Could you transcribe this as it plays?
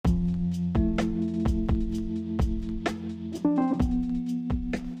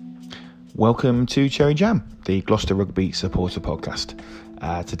Welcome to Cherry Jam, the Gloucester Rugby Supporter Podcast.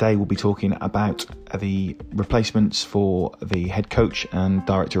 Today we'll be talking about the replacements for the head coach and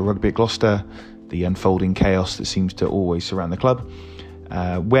director of rugby at Gloucester, the unfolding chaos that seems to always surround the club,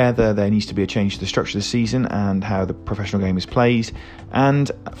 whether there needs to be a change to the structure of the season and how the professional game is played, and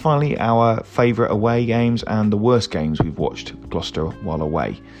finally our favourite away games and the worst games we've watched Gloucester while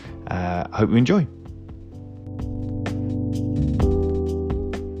away. I hope you enjoy.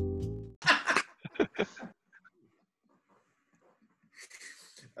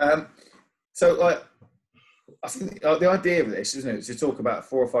 I think the idea of this, isn't it, to talk about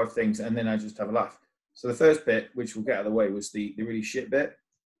 4 or 5 things and then I just have a laugh. So the first bit, which we'll get out of the way, was the really shit bit.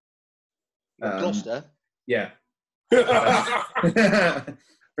 Gloucester? Yeah.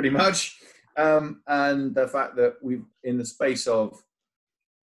 Pretty much. And the fact that we've, in the space of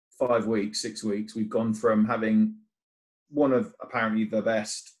 5 weeks, 6 weeks, we've gone from having one of apparently the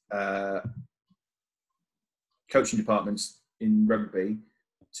best coaching departments in rugby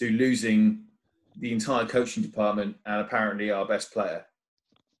to losing the entire coaching department and apparently our best player.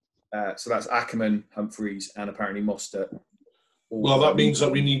 So that's Ackerman, Humphreys, and apparently Mostert. Well, that means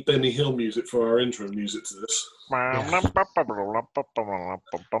that we need Benny Hill music for our intro music to this.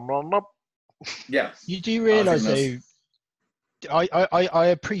 Yeah. You do realise, though, I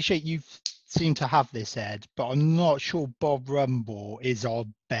appreciate you seem to have this, Ed, but I'm not sure Bob Rumble is our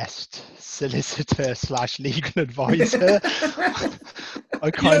best solicitor / legal advisor.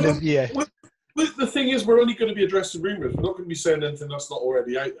 The thing is, we're only going to be addressing rumours. We're not going to be saying anything that's not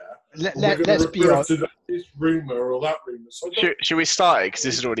already out there. Let's be honest. To this rumour or that rumour. So should we start it? Because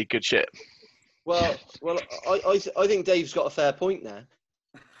this is already good shit. Well, I think Dave's got a fair point there.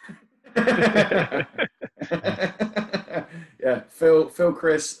 Yeah, Phil,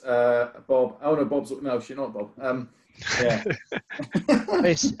 Chris, Bob. Oh no, Bob's she's not Bob. Yeah.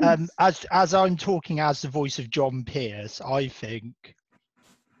 It's, as I'm talking as the voice of John Pierce, I think.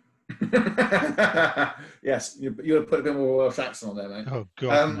 Yes, you put a bit more Welsh accent on there, mate. Oh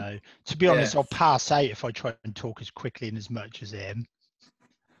God, no. To be honest, I'll pass out if I try and talk as quickly and as much as him.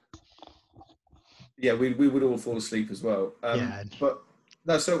 Yeah, we would all fall asleep as well. But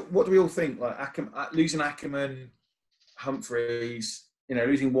no. So, what do we all think? Like losing Ackerman, Humphreys.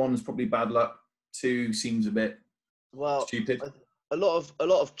 Losing one's probably bad luck. 2 seems a bit stupid. A lot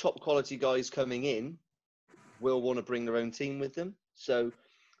of top quality guys coming in will want to bring their own team with them. So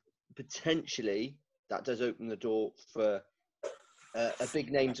potentially that does open the door for a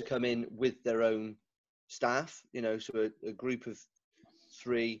big name to come in with their own staff. So a group of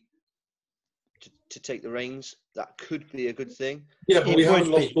 3 to take the reins. That could be a good thing. Yeah, but we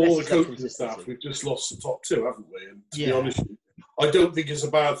haven't lost all the coaching staff. We've just lost the top 2, haven't we? And to be honest, I don't think it's a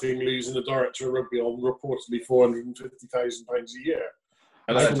bad thing losing a director of rugby on reportedly £450,000 a year.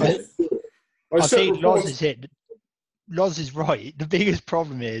 I think Loz is right. The biggest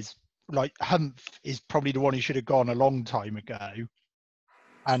problem is, Humph is probably the one who should have gone a long time ago.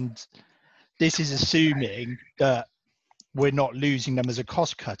 And this is assuming that we're not losing them as a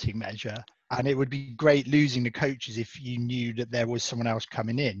cost-cutting measure. And it would be great losing the coaches if you knew that there was someone else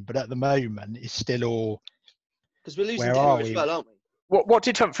coming in. But at the moment, it's still all... Because we're losing Taylor as well, aren't we? What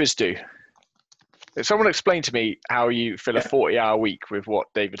did Humphreys do? If someone explain to me how you fill a 40-hour week with what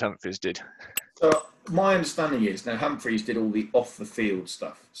David Humphreys did. So my understanding is now Humphreys did all the off-the-field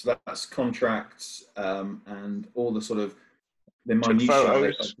stuff. So that's contracts and all the sort of the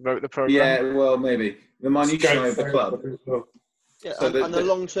minutiae. Wrote the program. Yeah, well, maybe the minutiae of the club. Yeah, so the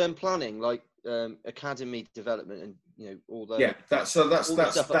long-term planning, like academy development, and all the that's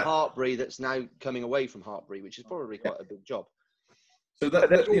stuff at Hartpury that's now coming away from Hartpury, which is probably quite a big job. So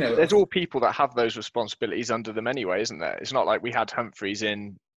there's all people that have those responsibilities under them anyway, isn't there? It's not like we had Humphreys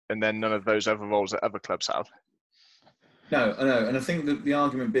in and then none of those other roles that other clubs have. No, I know, and I think that the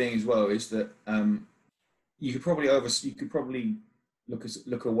argument being as well is that you could probably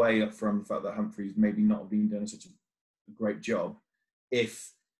look away from the fact that Humphreys maybe not been doing such a great job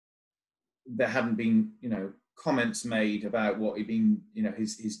if there hadn't been comments made about what he'd been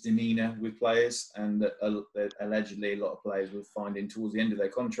his demeanour with players, and that allegedly a lot of players were finding towards the end of their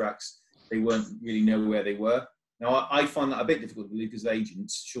contracts they weren't really know where they were. Now I find that a bit difficult to believe because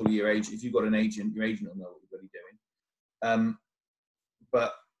agents, surely your agent, if you've got an agent, your agent will know what you're really doing.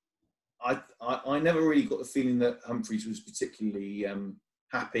 But I never really got the feeling that Humphreys was particularly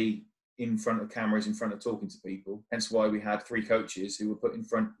happy in front of cameras, in front of talking to people. Hence why we had 3 coaches who were put in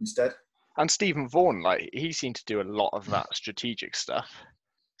front instead. And Stephen Vaughan, he seemed to do a lot of that strategic stuff.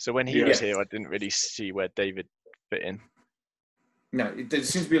 So when he was here, I didn't really see where David fit in. No, there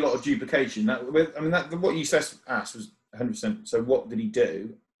seems to be a lot of duplication. What you asked was 100%. So what did he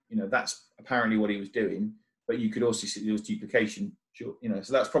do? that's apparently what he was doing. But you could also see there was duplication.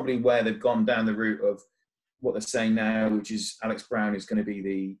 So that's probably where they've gone down the route of what they're saying now, which is Alex Brown is going to be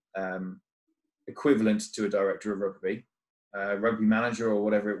the equivalent to a director of rugby. Rugby manager or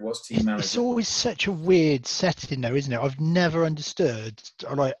whatever it was, team manager. It's always such a weird setting though, isn't it? I've never understood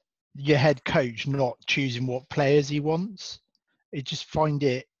like your head coach not choosing what players he wants. I just find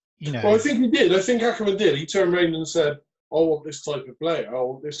it, Well, I think he did. I think Ackerman did. He turned around and said, I want this type of player. I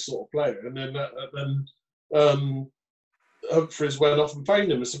want this sort of player. And then Humphries went off and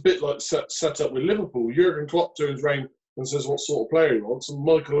found him. It's a bit like set up with Liverpool. Jurgen Klopp turns around and says what sort of player he wants, and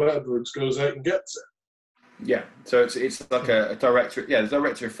Michael Edwards goes out and gets it. Yeah, so it's like a director, the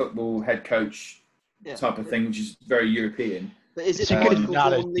director of football, head coach type of thing, which is very European. But is it Michael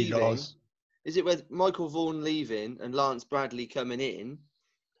Vaughan leaving? Is it with Michael Vaughan leaving and Lance Bradley coming in,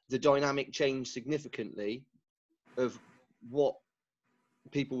 the dynamic changed significantly of what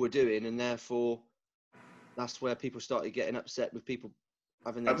people were doing, and therefore that's where people started getting upset with people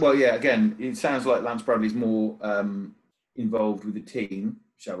having their again, it sounds like Lance Bradley's more involved with the team,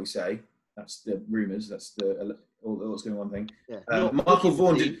 shall we say. That's the rumours. That's all what's going on thing. Yeah. Michael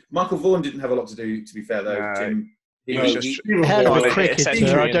Vaughan didn't have a lot to do. To be fair, though, Tim. He was just hell of a cricketer.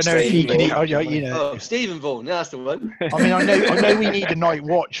 I don't know if he can. Stephen Vaughan, that's the one. I mean, I know we need a night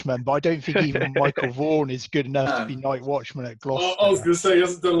watchman, but I don't think even Michael Vaughan is good enough to be night watchman at Gloucester. I was going to say he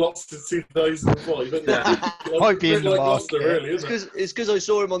hasn't done lots since 2005. Might be in the Gloucester, really, isn't it? It's because I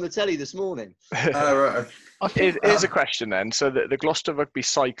saw him on the telly this morning. Right. Here's a question then. So the Gloucester rugby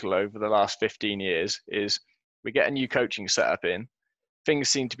cycle over the last 15 years is we get a new coaching setup in. Things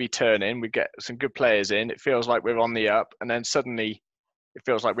seem to be turning. We get some good players in. It feels like we're on the up. And then suddenly it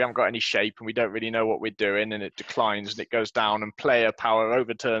feels like we haven't got any shape and we don't really know what we're doing, and it declines and it goes down and player power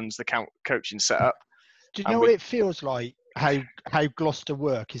overturns the coaching setup. Do you know what it feels like? How Gloucester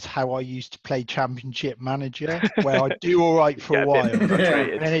work is how I used to play Championship Manager, where I'd do all right for a while. And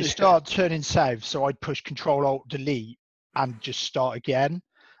then it started turning south. So I'd push Control Alt Delete and just start again.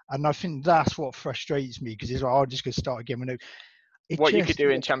 And I think that's what frustrates me, because it's like, I'm just going to start again. You could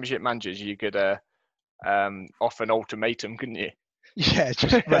do in Championship Managers, you could offer an ultimatum, couldn't you? Yeah,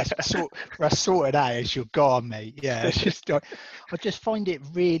 just rest sorted out as you're gone, mate. Yeah, it's just I just find it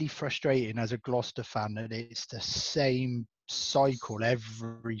really frustrating as a Gloucester fan that it's the same cycle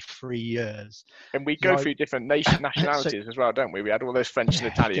every 3 years. And we go through different nationalities as well, don't we? We had all those French and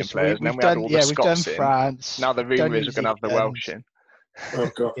Italian players, and then we had all the Scots in. France, now the rumour is we're going to have the Welsh in. Oh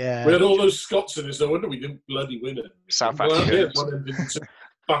God! Yeah. We had all those Scots in us. No wonder we didn't bloody win it. South Africans.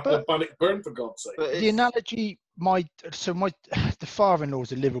 Bannockburn, for God's sake. The analogy, the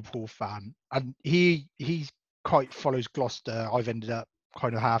father-in-law's a Liverpool fan, and he quite follows Gloucester. I've ended up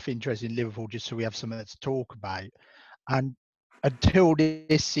kind of half interested in Liverpool just so we have something to talk about. And until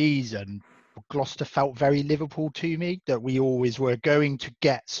this season, Gloucester felt very Liverpool to me, that we always were going to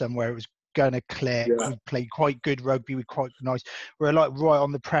get somewhere. It was going to click. Yeah. We played quite good rugby. We quite nice. We're like right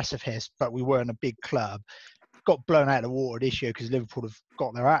on the precipice, but we weren't a big club. Got blown out of the water this year because Liverpool have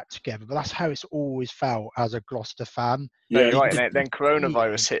got their act together. But that's how it's always felt as a Gloucester fan. Yeah, right. And then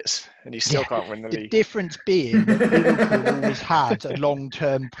coronavirus hits, and you still can't win the league. The difference being that Liverpool always had a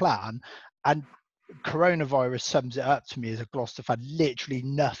long-term plan, and coronavirus sums it up to me as a Gloucester fan. Literally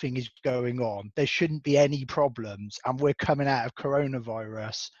nothing is going on. There shouldn't be any problems, and we're coming out of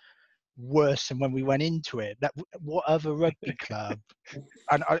coronavirus worse than when we went into it. What other rugby club,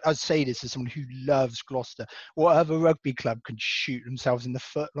 and I say this as someone who loves Gloucester, what other rugby club can shoot themselves in the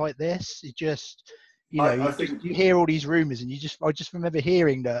foot like this? It just, you hear all these rumours, and I just remember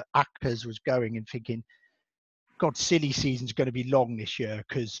hearing that Akkers was going and thinking, God, silly season's going to be long this year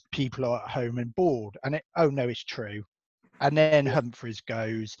because people are at home and bored. And it's true. And then Humphries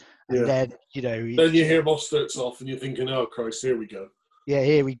goes, and then then you hear Mostert's off, and you're thinking, oh Christ, here we go. Yeah,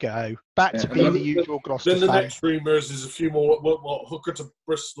 here we go. Back to being the usual Gloucester. Then the next rumours is a few more. What Hooker to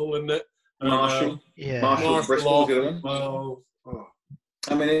Bristol, isn't it? Marshall. Marshall Bristol. Well,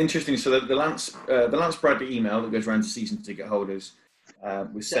 I mean, interesting. So the Lance Bradley email that goes around to season ticket holders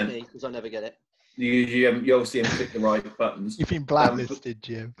was sent because I never get it. You obviously haven't clicked the right buttons. You've been blacklisted,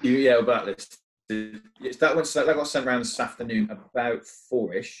 Jim. Blacklisted. That got sent around this afternoon about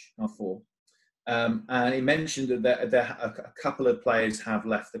 4:30. And he mentioned that a couple of players have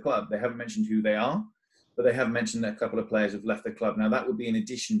left the club. They haven't mentioned who they are, but they have mentioned that a couple of players have left the club. Now, that would be in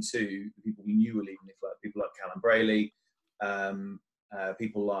addition to the people we knew were leaving the club, people like Callum Brayley,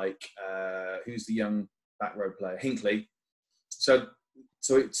 people like, who's the young back row player, Hinckley. So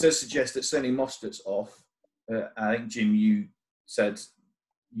it does suggest that certainly Mostert's off. I think, Jim, you said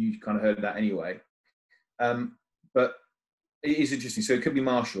you kind of heard that anyway. But it is interesting. So it could be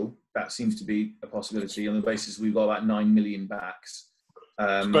Marshall. That seems to be a possibility on the basis we've got about 9 million backs.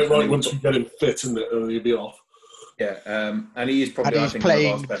 It's about right once we get him fit, isn't it? He'll be off. Yeah, and he is probably, And I he's think,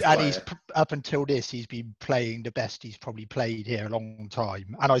 playing, one of our best and players. up until this, he's been playing the best he's probably played here a long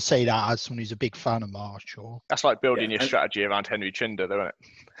time. And I say that as someone who's a big fan of Marshall. That's like building Yeah, your strategy around Henry Trinder, though, isn't it?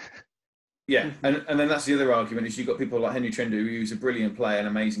 Yeah, and then that's the other argument is you've got people like Henry Trinder, who's a brilliant player and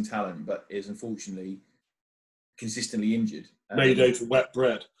amazing talent, but is unfortunately consistently injured. Made out of wet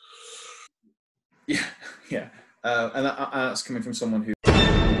bread. Yeah, yeah, and that's coming from someone who.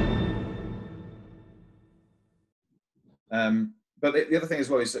 But the other thing as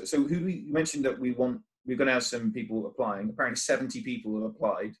well is, so who you mentioned that we're going to have some people applying. Apparently 70 people have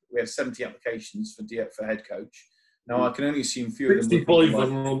applied. We have 70 applications for head coach. Now I can only assume few of them. 65 of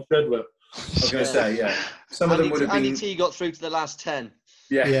them are on Shedweb. I was going to say, yeah. Some of them would have been. Andy T got through to the last 10.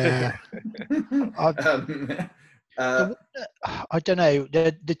 Yeah. I don't know.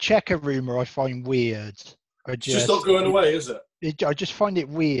 The Checker rumour I find weird. It's just not going away, is it? I just find it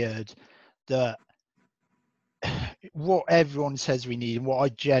weird that what everyone says we need and what I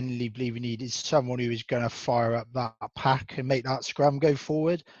genuinely believe we need is someone who is going to fire up that pack and make that scrum go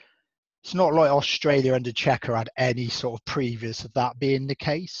forward. It's not like Australia under Checker had any sort of previous of that being the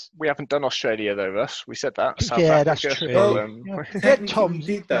case. We haven't done Australia though, Russ. We said that. South Yeah, Africa, that's true. Well, technically we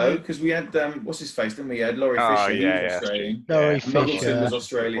did though, because we had what's his face, didn't we? We had Laurie Fisher, he was Australian. Laurie And Muggleton Fisher was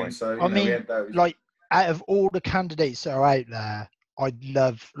Australian, so I mean, we had those. like out of all the candidates that are out there, I'd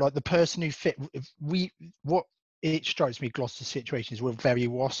love like the person who fit. What it strikes me, Gloucester's situation is we're very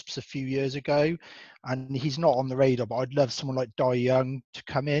Wasps a few years ago, and he's not on the radar. But I'd love someone like Dai Young to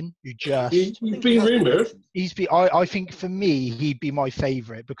come in, who just He's been rumoured. I think for me, he'd be my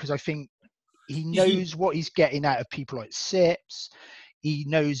favourite because I think he knows what he's getting out of people like Sips. He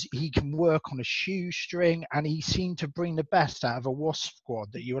knows he can work on a shoestring, and he seemed to bring the best out of a Wasp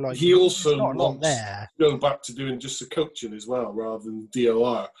squad that you were like. He also not a lot wants there. to go back to doing just the coaching as well, rather than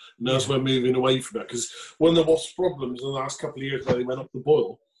DOR. And that's we're moving away from that, because one of the Wasp problems in the last couple of years where he went up the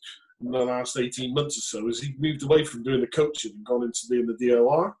boil, in the last 18 months or so, is he moved away from doing the coaching and gone into doing the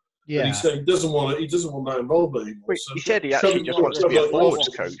DOR. Yeah. And he said he doesn't want that involvement anymore. Wait, So he said he actually just wants to be a forwards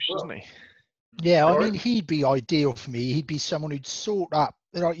coach, doesn't he? Yeah, I mean, he'd be ideal for me. He'd be someone who'd sort up,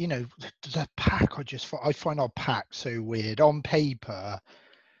 like, you know, the pack. I find our pack so weird. On paper,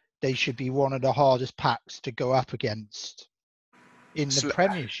 they should be one of the hardest packs to go up against in the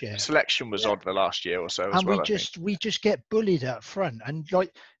Premiership. Selection was odd the last year or so as and well. we just get bullied up front, and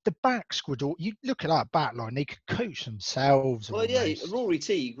like the backs would all. You look at that back line; they could coach themselves. Well, almost. yeah, Rory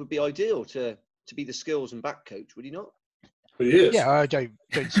Teague would be ideal to be the skills and back coach, would he not? But he is. Yeah, I don't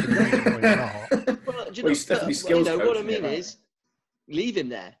see the reason why not. Well, he's definitely skills coach, what I mean isn't he? is leave him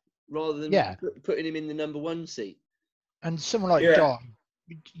there rather than putting him in the number one seat. And someone like Dai,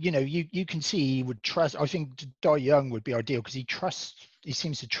 you know, you can see he would trust. I think Dai Young would be ideal because he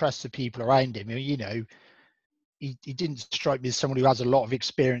seems to trust the people around him. You know, he didn't strike me as someone who has a lot of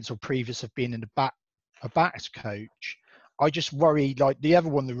experience or previous of being in a backs coach. I just worry, like the other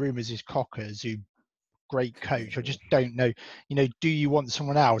one, the rumours is Cockers, who great coach. I just don't know. You know, do you want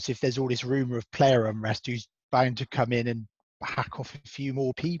someone else if there's all this rumour of player unrest who's bound to come in and hack off a few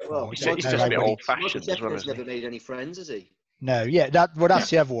more people? Well, he's just a bit old-fashioned as well. He's never made any friends, has he? No, yeah, that's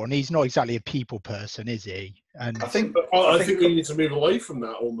the other one. He's not exactly a people person, is he? And I think we need to move away from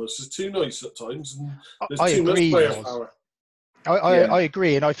that almost. It's too nice at times, and there's I too agree, much player power. I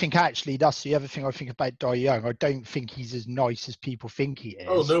agree, and I think actually that's the other thing I think about Dai Young. I don't think he's as nice as people think he is.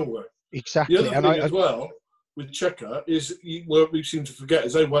 Oh, no way. Exactly. The other thing as well with Checker is what we seem to forget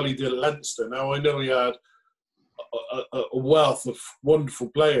is how well he did at Leinster. Now, I know he had a wealth of wonderful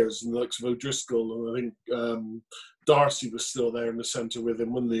players, and the likes of O'Driscoll, and I think Darcy was still there in the centre with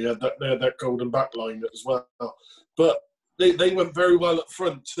him when they had that golden back line as well. But they went very well up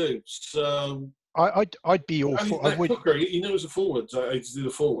front too. So I'd be all for. He knows the forwards. I hate to do the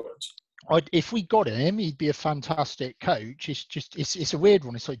forwards. If we got him, he'd be a fantastic coach. It's a weird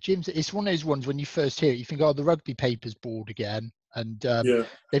one. It's like Jim's. It's one of those ones when you first hear it, you think, oh, the rugby paper's board again, and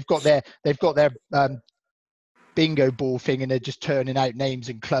they've got their bingo ball thing, and they're just turning out names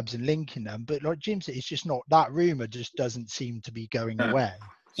and clubs and linking them. But like Jim said, it's just not that rumor. Just doesn't seem to be going away.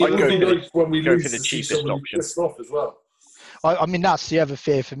 I'd go for the cheapest option. Off as well. I mean, that's the other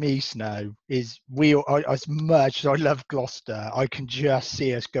fear for me, Snow, is as much as I love Gloucester, I can just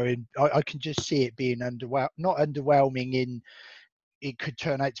see us going, I can just see it being not underwhelming in, it could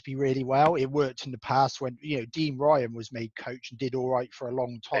turn out to be really well. It worked in the past when, you know, Dean Ryan was made coach and did all right for a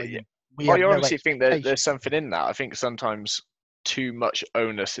long time. Yeah. I honestly think that there's something in that. I think sometimes too much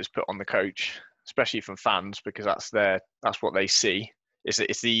onus is put on the coach. especially from fans, because that's what they see. It's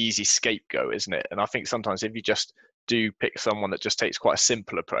the easy scapegoat, isn't it? And I think sometimes if you just do pick someone that just takes quite a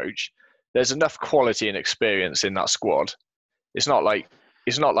simple approach, there's enough quality and experience in that squad. It's not like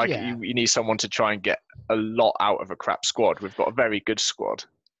Yeah. you need someone to try and get a lot out of a crap squad. We've got a very good squad.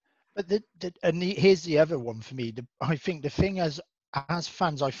 But here's the other one for me. I think the thing as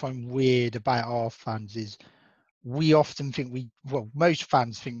fans I find weird about our fans is we often think most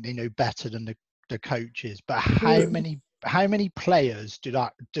fans think they know better than the coaches. But how many players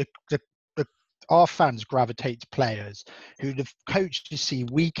our fans gravitate to players who the coaches see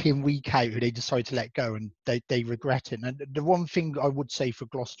week in, week out, who they decide to let go and they regret it. And the one thing I would say for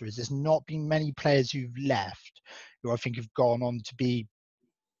Gloucester is there's not been many players who've left who I think have gone on to be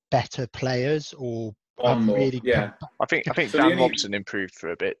better players or One more, really yeah. I think So Dan Robson improved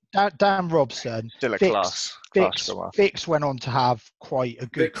for a bit. Dan Robson, Still a class Vix went on to have quite a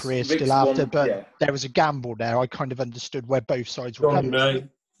good career still after, but there was a gamble there. I kind of understood where both sides were coming from.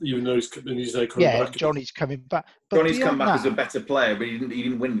 Even though he's coming back. Johnny's coming back. But Johnny's come back as a better player, but he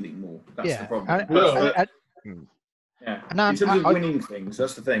didn't win anymore. That's the problem. In terms of winning things,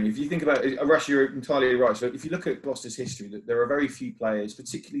 that's the thing. If you think about it, Rush, you're entirely right. So if you look at Gloucester's history, there are very few players,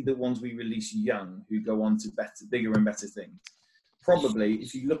 particularly the ones we release young, who go on to bigger and better things. Probably,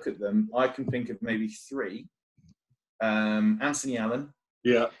 if you look at them, I can think of maybe three. Anthony Allen.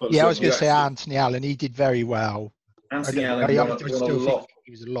 I was going to say Anthony Allen. He did very well. Anthony Allen won a lot.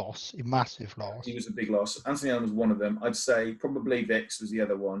 He was a loss, a massive loss. He was a big loss. Anthony Allen was one of them. I'd say probably Vix was the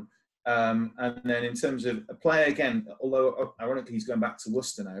other one. And then in terms of a player, again, although ironically he's going back to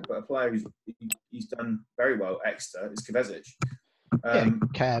Worcester now, but a player he's done very well at Exeter is Kovacic.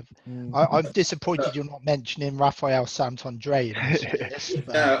 Kev. I'm disappointed you're not mentioning Rafael Santandré.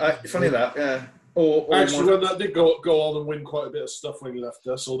 Funny that. Actually, when that did go on and win quite a bit of stuff when he left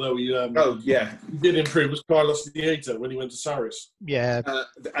us, although he did improve, was Carlos Nieto when he went to Sarris. Yeah.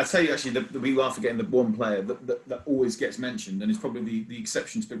 I tell you, actually, we are forgetting the one player that always gets mentioned, and is probably the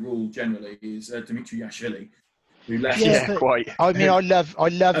exception to the rule generally, is Dimitri Yashvili, who left. Yeah, quite. I mean, I love.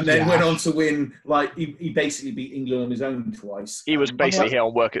 And then went on to win. Like he basically beat England on his own twice. He was basically here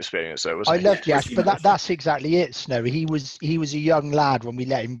on work experience, though, wasn't he? I loved Yash, but that's exactly it, Snow. He was a young lad when we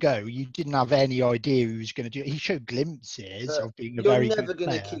let him go. You didn't have any idea he was going to do. He showed glimpses of being a very good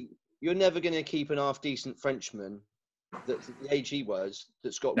player. You're never going to keep an half-decent Frenchman that's the age he was,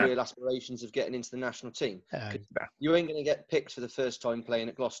 that's got real aspirations of getting into the national team. You ain't going to get picked for the first time playing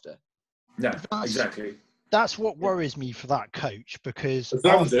at Gloucester. No, exactly. That's what worries me for that coach, because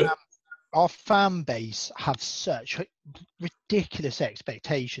our fan base have such ridiculous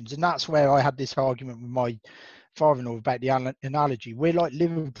expectations. And that's where I had this argument with my father-in-law about the analogy. We're like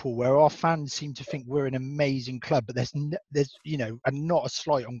Liverpool, where our fans seem to think we're an amazing club, but there's and not a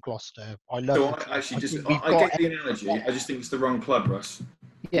slight on Gloucester. I love it. I get the analogy. I just think it's the wrong club, Russ.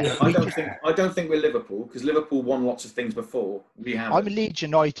 Yeah, I don't think we're Liverpool, because Liverpool won lots of things before. We have. I'm a Leeds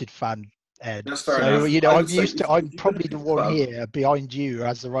United fan, Ed. That's fair enough. I'm probably the one here behind you who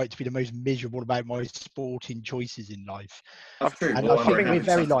has the right to be the most miserable about my sporting choices in life. That's true. And I think we're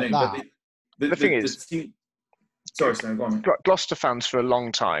very like that. The thing is, sorry, Sam, go on. Gloucester fans for a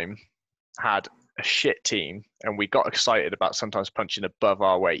long time had a shit team, and we got excited about sometimes punching above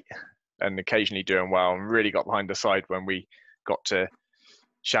our weight and occasionally doing well, and really got behind the side when we got to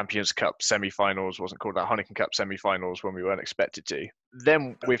Champions Cup semi-finals, wasn't called that, Heineken Cup semi-finals, when we weren't expected to.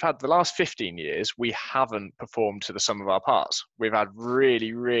 Then we've had the last 15 years, we haven't performed to the sum of our parts. We've had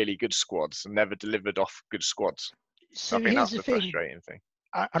really, really good squads and never delivered off good squads. So I think that's the frustrating thing.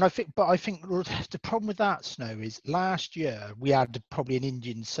 And I think the problem with that, Snow, is last year we had probably an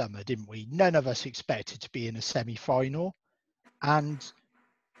Indian summer, didn't we? None of us expected to be in a semi-final, and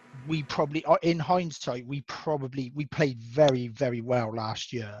we probably, in hindsight, we played very, very well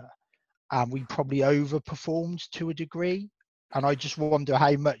last year, and we probably overperformed to a degree. And I just wonder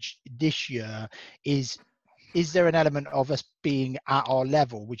how much this year is there an element of us being at our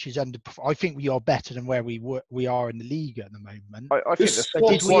level, which is I think we are better than where we are in the league at the moment. I think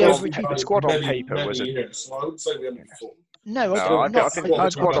the squad on paper was so I would say we haven't performed. I think the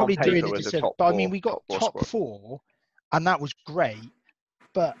squad on paper was a top four. But I mean, we got top squad. 4, and that was great.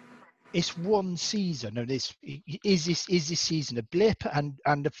 But it's one season, and is this season a blip? And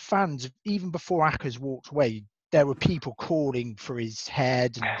the fans, even before Ackers walked away, there were people calling for his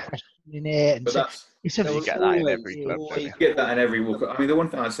head and questioning it. And but you get that in every club. You get that in every walk. I mean, the one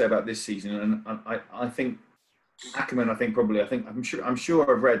thing I'd say about this season, and I think Ackerman, I'm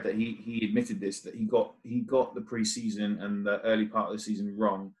sure I've read that he admitted this, that he got the pre-season and the early part of the season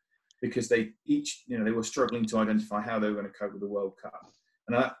wrong, because they were struggling to identify how they were going to cope with the World Cup,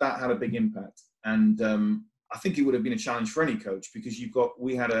 and that had a big impact. and I think it would have been a challenge for any coach, because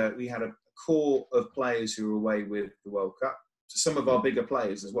we had a core of players who were away with the World Cup. So some of our bigger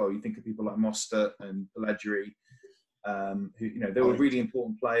players as well. You think of people like Mostert and Pellegrini, who, you know, they were really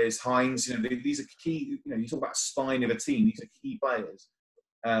important players. Hines, you know, these are key. You know, you talk about spine of a team; these are key players,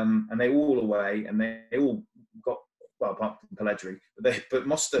 and they all away, and they all got, well, apart from Pellegrini, but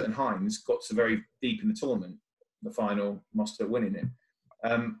Mostert and Hines got to very deep in the tournament. The final, Mostert winning it.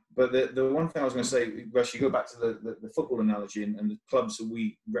 But the one thing I was going to say, Rush, you go back to the football analogy and the clubs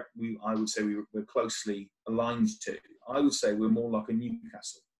that I would say we're closely aligned to. I would say we're more like a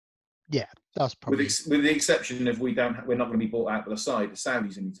Newcastle. Yeah, that's probably with the exception of we're not going to be bought out by the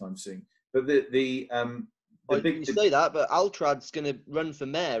Saudis anytime soon. But you say that, but Altrad's going to run for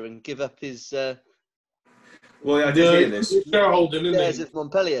mayor and give up his. Well, I did hear this. Shareholding at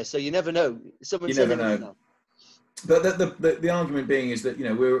Montpellier, so you never know. You never know. But the argument being is that, you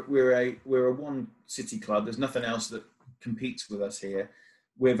know, we're a one city club. There's nothing else that competes with us here.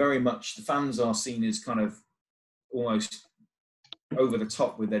 We're very much, the fans are seen as kind of almost over the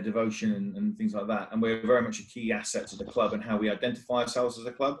top with their devotion and things like that. And we're very much a key asset to the club and how we identify ourselves as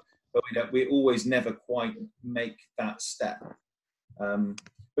a club. But we always never quite make that step.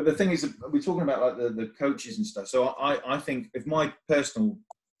 But the thing is, we're talking about like the coaches and stuff. So I think if my personal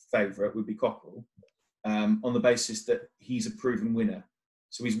favourite would be Cockerell, on the basis that he's a proven winner.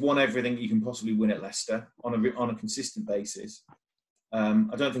 So he's won everything you can possibly win at Leicester on a consistent basis.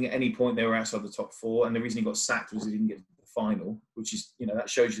 I don't think at any point they were outside the top four, and the reason he got sacked was he didn't get to the final, which is, you know, that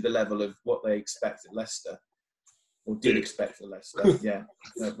shows you the level of what they expect at Leicester, or did expect at Leicester. Yeah,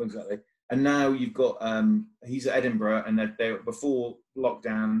 exactly. And now you've got he's at Edinburgh, and they before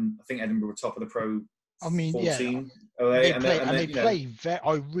lockdown, I think Edinburgh were top of the Pro. I mean, 14. Yeah, they play.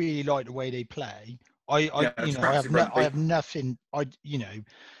 I really like the way they play. I have nothing.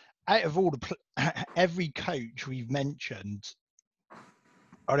 Out of all every coach we've mentioned,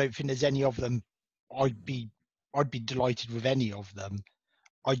 I don't think there's any of them I'd be delighted with any of them.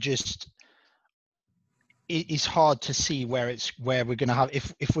 It's hard to see where we're going to have,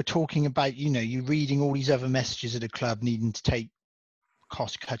 if we're talking about, you know, you're reading all these other messages of the club needing to take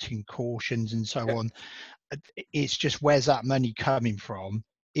cost cutting cautions and so on. It's just, where's that money coming from?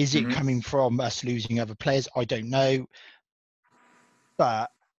 Is it coming from us losing other players? I don't know.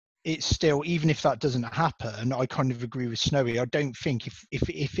 But it's still, even if that doesn't happen, I kind of agree with Snowy. I don't think if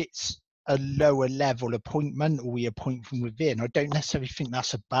it's a lower level appointment, or we appoint from within, I don't necessarily think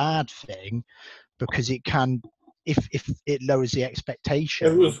that's a bad thing, because it can, if it lowers the expectation.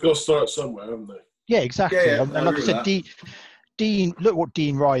 Everyone's got to start somewhere, haven't they? Yeah, exactly. Yeah, and like I said, Dean, look what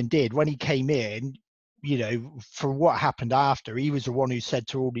Dean Ryan did when he came in. You know, for what happened after, he was the one who said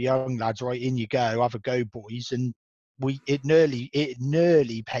to all the young lads, "Right, in you go, have a go, boys." And it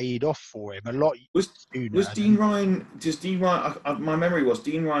nearly paid off for him a lot. Was Dean Ryan? My memory was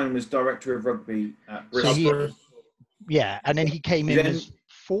Dean Ryan was director of rugby at Bristol. Yeah, and then he came in as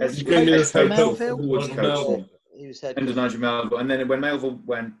Melville. He was head under Nigel Melville, and then when Melville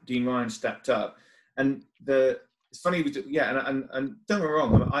went, Dean Ryan stepped up. And it's funny, and don't get me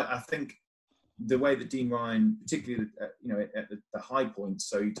wrong, I think the way that Dean Ryan, particularly at the high points,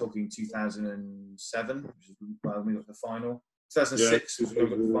 so you're talking 2007, which is when we got the final. 2006 was when we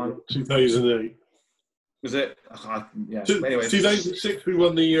got the final. 2008. Was it? Anyway, 2006 we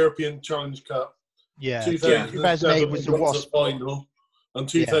won the European Challenge Cup. Yeah. 2008 was the Wasp final, and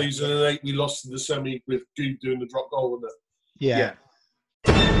 2008 we lost in the semi with Good doing the drop goal, wasn't it? Yeah.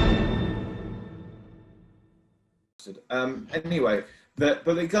 Anyway. But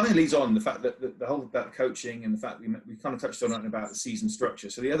it kind of leads on the fact that the whole about coaching, and the fact we kind of touched on it about the season structure.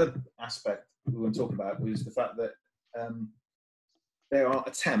 So the other aspect we want to talk about was the fact that there are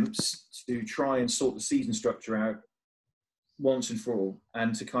attempts to try and sort the season structure out once and for all,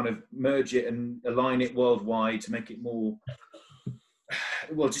 and to kind of merge it and align it worldwide to make it more,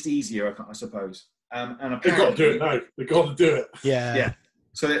 just easier, I suppose. And they've got to do it now. They've got to do it. Yeah.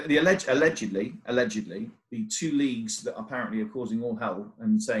 So allegedly, the two leagues that apparently are causing all hell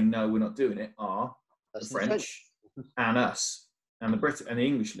and saying no, we're not doing it are the French and us, and the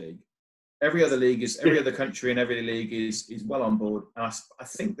English league. Every other country and every league is well on board. And I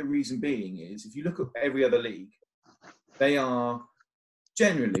think the reason being is, if you look at every other league, they are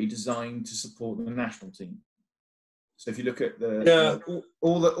generally designed to support the national team. So if you look at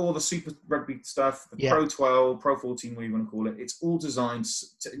all the Super Rugby stuff, the Pro 12, Pro 14, what you want to call it, it's all designed to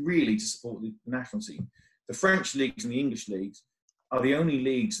support the national team. The French leagues and the English leagues are the only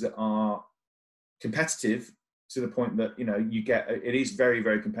leagues that are competitive to the point that, you know, it is very,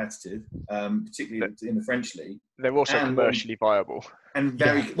 very competitive, particularly in the French league. They're also commercially viable. And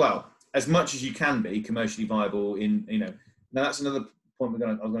as much as you can be commercially viable in, now that's another point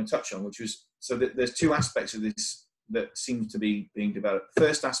I was going to touch on, which was, so that there's two aspects of this that seems to be being developed.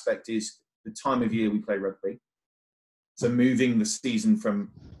 First aspect is the time of year we play rugby. So moving the season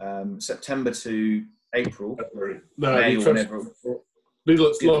from September to April, May or whatever.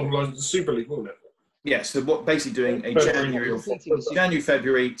 It's long like the Super League, won't it? Yeah, so what basically doing a January,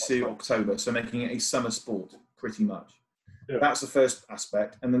 February to October, so making it a summer sport, pretty much. Yeah. That's the first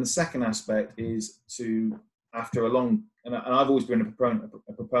aspect. And then the second aspect is to, after a long, and I've always been a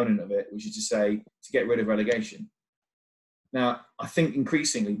proponent of it, which is to say, to get rid of relegation. Now, I think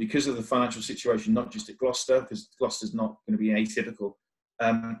increasingly, because of the financial situation, not just at Gloucester, because Gloucester's not going to be atypical,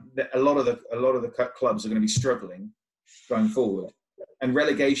 a lot of the clubs are going to be struggling going forward. And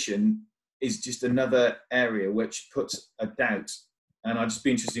relegation is just another area which puts a doubt. And I'd just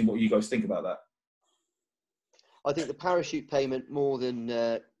be interested in what you guys think about that. I think the parachute payment more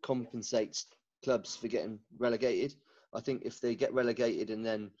than compensates clubs for getting relegated. I think if they get relegated and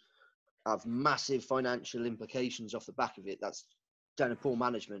then have massive financial implications off the back of it, that's down to poor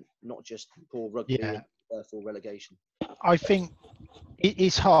management, not just poor rugby and therefore relegation. I think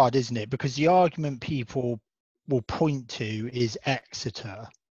it's hard, isn't it? Because the argument people will point to is Exeter,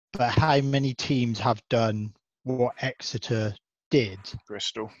 but how many teams have done what Exeter did?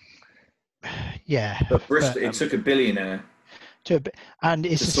 Bristol. Yeah. But Bristol, it took a billionaire. And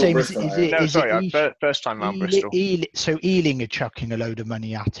it's the same as first time around Bristol. So Ealing are chucking a load of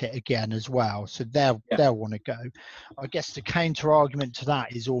money at it again as well. So they'll want to go. I guess the counter argument to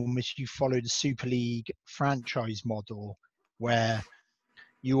that is almost you follow the Super League franchise model where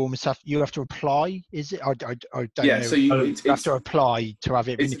you almost have to apply. Is it? I don't know. So you have to apply to have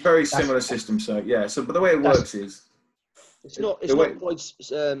it. It's a very similar system. So yeah. So but the way it works is. It's not quite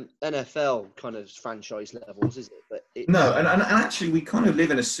NFL kind of franchise levels, is it? But no, and actually we kind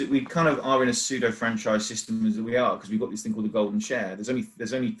of are in a pseudo franchise system as we are, because we've got this thing called the golden share. There's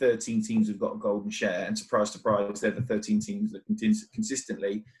only 13 teams who've got a golden share, and surprise, they're the 13 teams that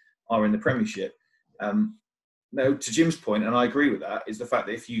consistently are in the Premiership. Now, to Jim's point, and I agree with that, is the fact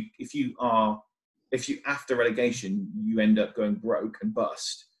that if you after relegation you end up going broke and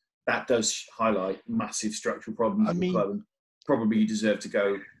bust, that does highlight massive structural problems in the club, and probably you deserve to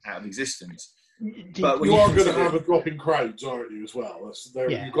go out of existence. But you are going to have a drop in crowds, aren't you, as well?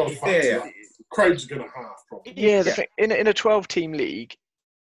 You've got to factor that. Crowds are going to have problems. Yeah, the thing, in a 12-team league,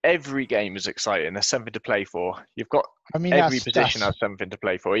 every game is exciting. There's something to play for. You've got every position has something to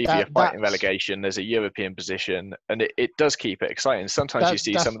play for. Either you're fighting relegation, there's a European position, and it does keep it exciting. Sometimes you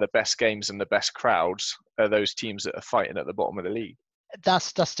see some of the best games and the best crowds are those teams that are fighting at the bottom of the league.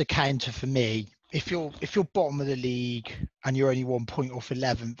 That's the counter for me. If you're bottom of the league and you're only 1 point off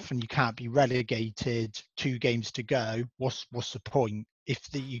 11th and you can't be relegated, 2 games to go, what's the point?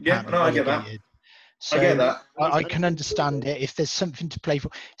 You can't be relegated. I get that. So I get that. I can understand it if there's something to play for.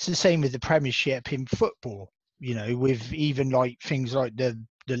 It's the same with the Premiership in football. With even like things like the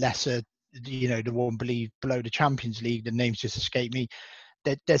lesser, the one below the Champions League. The names just escape me.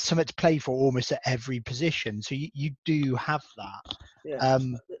 There's something to play for almost at every position, so you do have that. Yeah.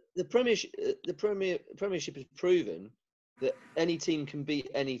 The Premiership has proven that any team can beat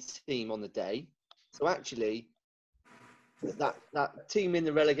any team on the day. So actually, that team in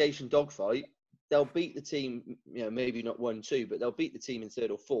the relegation dogfight, they'll beat the team. Maybe not 1-2, but they'll beat the team in third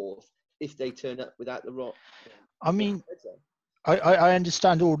or fourth if they turn up without the rock. I mean, I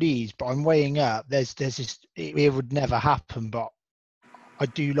understand all these, but I'm weighing up. There's this. It would never happen, but I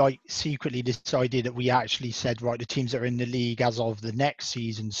do like secretly this idea that we actually said, right, the teams that are in the league as of the next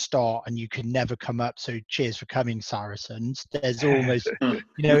season start and you can never come up. So cheers for coming, Saracens. There's almost,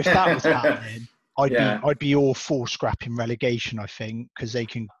 if that was happening, I'd be all for scrapping relegation, I think, because they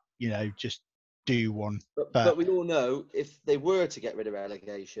can, just do one. But we all know if they were to get rid of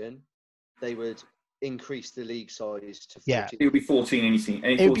relegation, they would increase the league size to 14. Yeah, it would be 14 anything.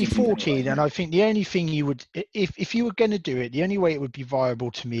 It would be 14, and I think the only thing you would, if you were going to do it, the only way it would be viable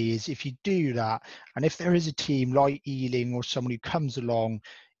to me is if you do that, and if there is a team like Ealing or someone who comes along,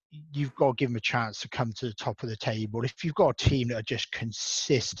 you've got to give them a chance to come to the top of the table. If you've got a team that are just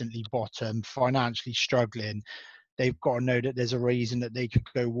consistently bottom, financially struggling, they've got to know that there's a reason that they could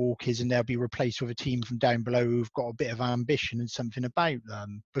go walkies and they'll be replaced with a team from down below who've got a bit of ambition and something about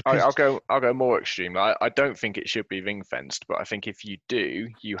them. I'll go more extreme. I don't think it should be ring fenced, but I think if you do,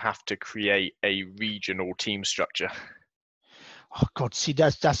 you have to create a regional team structure. Oh God, see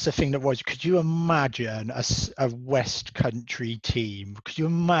that's the thing that was. Could you imagine a West Country team? Could you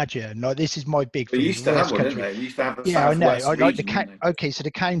imagine? Like this is my big. They used to have one, didn't they? They used to have. Yeah, I know. I like the okay. So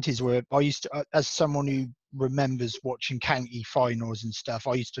the counties were. I used to, as someone who remembers watching county finals and stuff,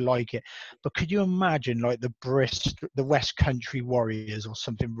 I used to like it. But could you imagine like the West Country Warriors or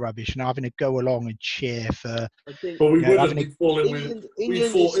something rubbish, and having to go along and cheer for? I think But we You know, wouldn't having be falling with. England We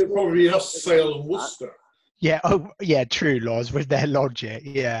is thought it'd probably be small us, Sale, and Worcester. Yeah, oh yeah, true, Loz, with their logic,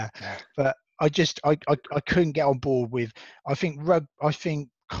 yeah. But I couldn't get on board with. I think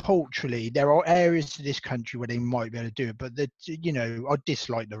culturally there are areas of this country where they might be able to do it, but I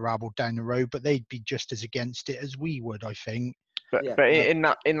dislike the rabble down the road, but they'd be just as against it as we would, I think. But Yeah. in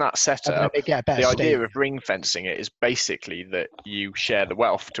that setup, They get a better the idea stadium. of ring fencing it is basically that you share the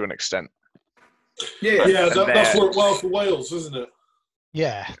wealth to an extent. Yeah, Yeah, And that's there- worked well for Wales, isn't it?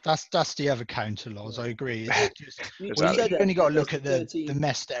 Yeah, that's the other counter, Loz. I agree. It's just, You Exactly. said you've only got to look there's at the 13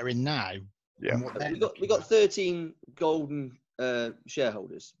 mess they're in now. Yeah. And what they're we looking got at. 13 golden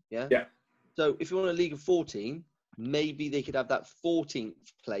shareholders. Yeah. Yeah. So if you want a league of 14, maybe they could have that 14th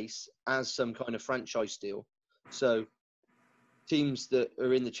place as some kind of franchise deal. So teams that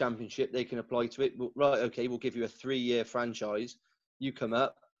are in the championship, they can apply to it. Well, right, okay, we'll give you a 3-year franchise. You come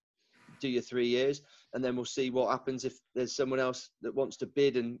up, do your 3 years, and then we'll see what happens if there's someone else that wants to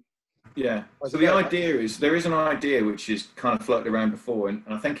bid. And Yeah. So the idea is, there is an idea which is kind of floated around before, and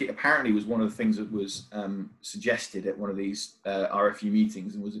I think it apparently was one of the things that was suggested at one of these RFU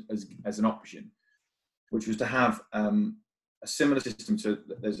meetings, and was as an option, which was to have a similar system to.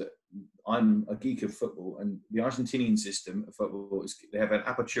 I'm a geek of football, and the Argentinian system of football is they have an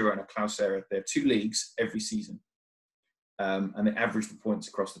Apertura and a Clausura. They have 2 leagues every season. And they average the points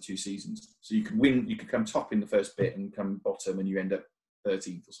across the 2 seasons. So you could win, you could come top in the first bit and come bottom, and you end up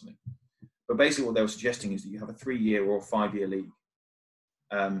 13th or something. But basically what they were suggesting is that you have a 3-year or a 5-year league.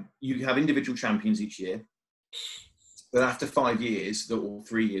 You have individual champions each year, but after 5 years, or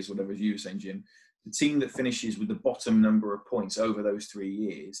 3 years, whatever you were saying, Jim, the team that finishes with the bottom number of points over those 3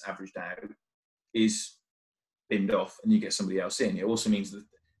 years, averaged out, is binned off, and you get somebody else in. It also means that,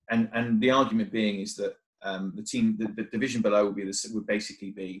 and the argument being is that the team, the division below would basically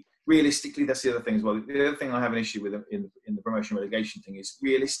be, realistically, that's the other thing as well. The other thing I have an issue with in the promotion relegation thing is,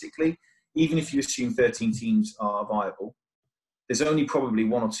 realistically, even if you assume 13 teams are viable, there's only probably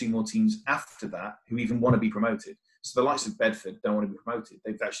 1 or 2 more teams after that who even want to be promoted. So the likes of Bedford don't want to be promoted.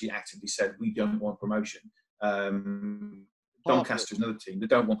 They've actually actively said, we don't want promotion. Doncaster is another team that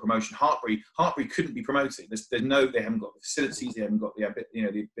don't want promotion. Hartbury couldn't be promoted. They haven't got the facilities, they haven't got the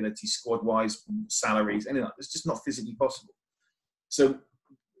ability squad-wise, salaries, anything like that. It's just not physically possible. So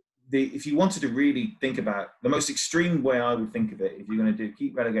if you wanted to really think about, the most extreme way I would think of it, if you're going to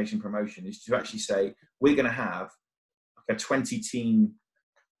keep relegation promotion, is to actually say, we're going to have like a 20-team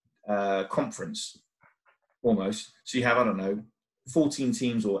conference, almost. So you have, I don't know, 14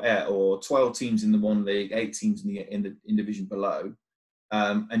 teams or 12 teams in the one league, 8 teams in the division below,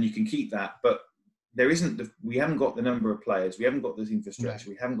 and you can keep that. But we haven't got the number of players, we haven't got this infrastructure,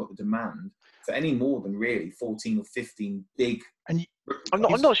 we haven't got the demand for any more than really 14 or 15 big. And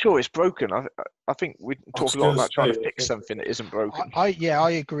I'm not sure it's broken. I think we talk a lot about trying to fix something that isn't broken. I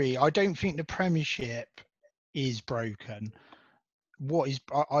agree. I don't think the Premiership is broken.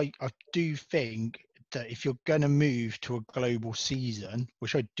 I do think that if you're going to move to a global season,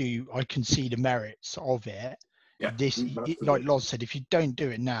 which I can see the merits of it. Yeah, like Loz said, if you don't do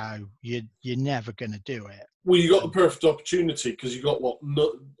it now, you're never going to do it. Well, you got the perfect opportunity because you got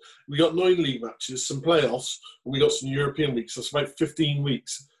we got 9 league matches, some playoffs, and we got some European weeks. So it's about 15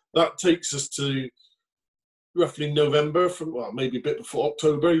 weeks. That takes us to roughly November, maybe a bit before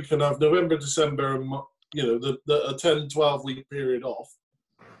October. You can have November, December, and a 10, 12-week period off.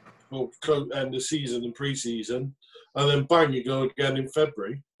 We'll end the season and pre-season, and then bang, you go again in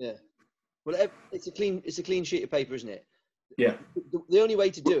February. Yeah. Well, it's a clean sheet of paper, isn't it? Yeah. The only way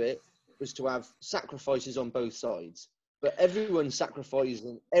to do it was to have sacrifices on both sides, but everyone's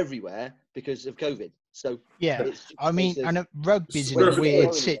sacrificing everywhere because of COVID. So yeah, and rugby's in a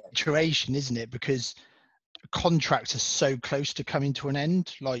weird situation, isn't it? Because contracts are so close to coming to an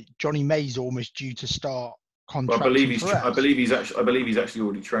end. Like Johnny May's almost due to start. Well, I believe he's actually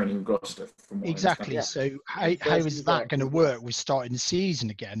already training with Gloucester. Exactly. Yeah. So how is that going to work with starting the season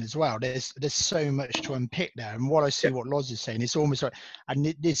again as well? There's so much to unpick there. And what I see, what Loz is saying, it's almost like,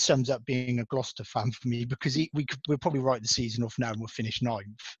 and this sums up being a Gloucester fan for me, because we'll probably write the season off now and we'll finish 9th.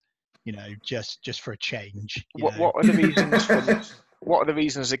 Just for a change. What are the reasons? What are the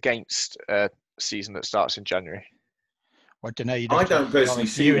reasons against a season that starts in January? I don't know. I don't personally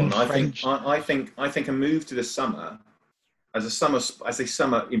see one. I think a move to the summer, as a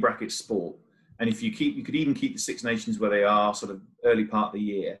summer in brackets sport, and if you could even keep the Six Nations where they are, sort of early part of the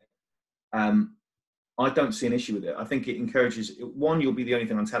year. I don't see an issue with it. I think it encourages. One, you'll be the only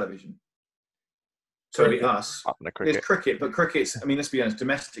thing on television. Sorry, us. Up in the There's cricket. cricket, but cricket's. I mean, let's be honest.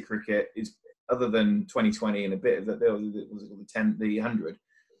 Domestic cricket is, other than 2020 and a bit of the 100.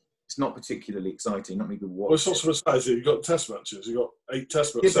 It's not particularly exciting. Not many people watch. Well, it's not so much as you've got test matches. You've got 8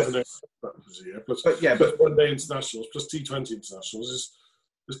 test matches, Yeah, 7 test matches a year, plus but one-day internationals, plus T20 internationals.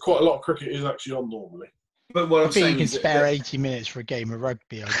 There's quite a lot of cricket is actually on normally. But what I I'm think saying you can is spare 80 minutes for a game of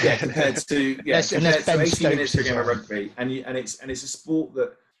rugby. I yeah, guess. compared to Unless compared Ben to 80 Stokes minutes for a is game of on. rugby, and it's a sport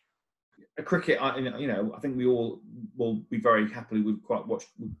that a cricket. You know, I think we all will be very happy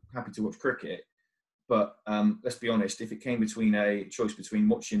to watch cricket. But let's be honest, if it came between a choice between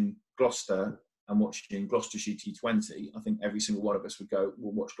watching Gloucester and watching Gloucestershire T20, I think every single one of us we'll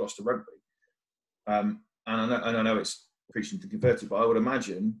watch Gloucester rugby. And I know it's preaching to converted, but I would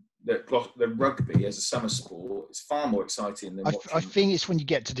imagine that the rugby as a summer sport is far more exciting than watching. I think it's when you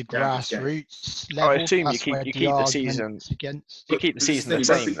get to the grassroots I level. assume that's you where keep the season. argument's against. You keep the But this is season the the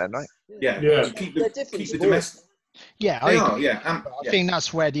same thing, then, right? Yeah. Yeah. You keep They're the different keep the sports. domestic. Yeah, They I are, agree. yeah. I think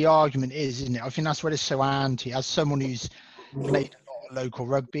that's where the argument is, isn't it? I think that's where it's so anti. As someone who's played a lot of local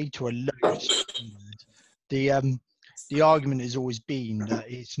rugby to a low standard, the argument has always been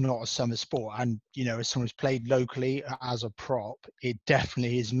that it's not a summer sport. And, you know, as someone who's played locally as a prop, it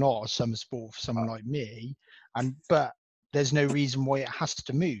definitely is not a summer sport for someone like me. But there's no reason why it has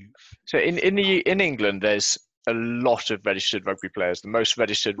to move. So in England, there's a lot of registered rugby players. The most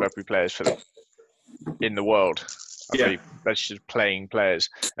registered rugby players in the world. Actually, registered playing players.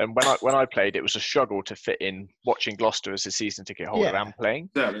 And when I played, it was a struggle to fit in watching Gloucester as a season ticket holder and playing.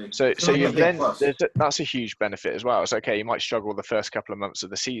 Exactly. So you then plus. that's a huge benefit as well. It's okay, you might struggle the first couple of months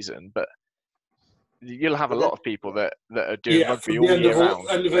of the season, but you'll have a lot of people that are doing rugby all year round.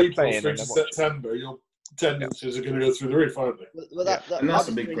 End of They're April playing through and to they're watching. September, your attendances are going to go through the roof, aren't they? Well, that And that's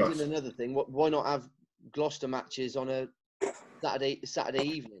a big brings plus. in another thing. Why not have Gloucester matches on a Saturday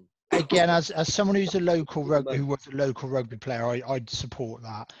evening? Again, as someone who was a local rugby player, I'd support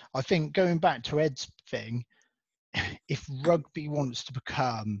that. I think going back to Ed's thing, if rugby wants to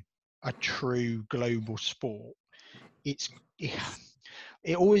become a true global sport, it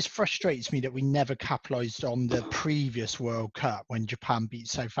always frustrates me that we never capitalised on the previous World Cup when Japan beat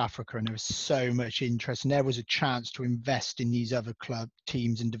South Africa, and there was so much interest, and there was a chance to invest in these other club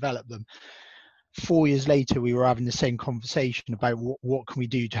teams and develop them. 4 years later, we were having the same conversation about what can we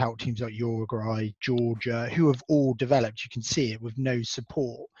do to help teams like Uruguay, Georgia, who have all developed. You can see it with no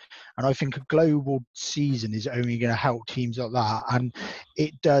support. And I think a global season is only going to help teams like that. And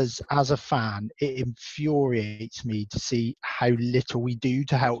it does, as a fan, it infuriates me to see how little we do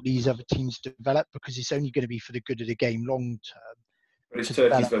to help these other teams develop, because it's only going to be for the good of the game long term. But it's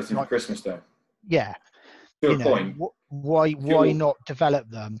Turkey's voting for Christmas, though. Yeah. To a point. Why not develop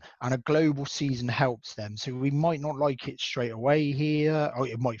them? And a global season helps them. So we might not like it straight away here, or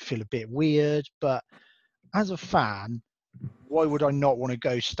it might feel a bit weird. But as a fan, why would I not want to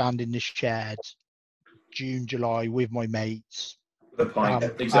go stand in the shed June, July with my mates,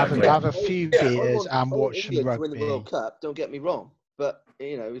 Exactly. have a few beers and watch some England rugby? to win the World Cup, don't get me wrong, but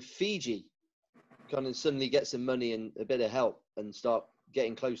you know, if Fiji kind of suddenly get some money and a bit of help and start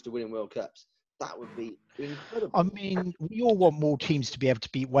getting close to winning World Cups, that would be incredible. I mean, we all want more teams to be able to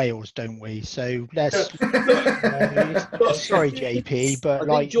beat Wales, don't we? So let's. Sorry, JP, but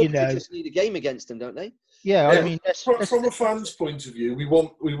like Georgia just need a game against them, don't they? Yeah, I mean, from a fan's point of view, we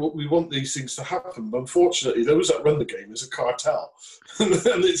want these things to happen. But unfortunately, those that run the game is a cartel, and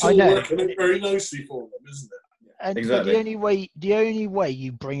it's all working out very nicely for them, isn't it? And exactly. But the only way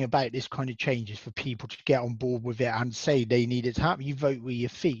you bring about this kind of change is for people to get on board with it and say they need it to happen. You vote with your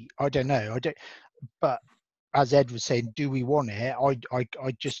feet. I don't know. But as Ed was saying, do we want it?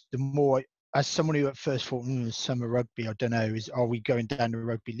 I just, the more, as someone who at first thought, summer rugby, I don't know, are we going down the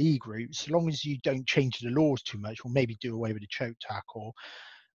rugby league route? So long as you don't change the laws too much, or maybe do away with the choke tackle,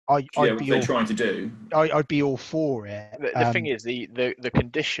 I'd be all for it. The thing is, the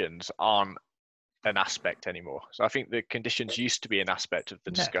conditions aren't an aspect anymore. So I think the conditions used to be an aspect of the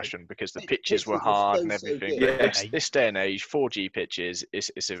discussion because the pitches were hard and everything. But this day and age, 4G pitches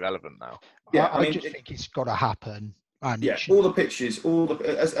is irrelevant now. Yeah, I just think it's got to happen. And all the pitches,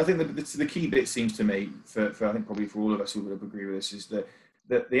 I think the key bit seems to me, for I think probably for all of us who would agree with this, is that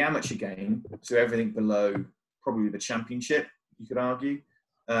the amateur game, so everything below probably the championship, you could argue,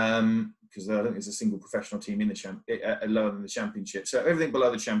 because I don't think there's a single professional team in the lower than the championship. So everything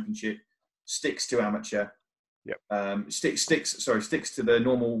below the championship sticks to amateur. Yep. Sticks to the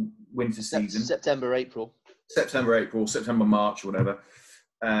normal winter season. September, March, or whatever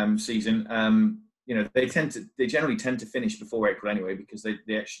season. They generally tend to finish before April anyway, because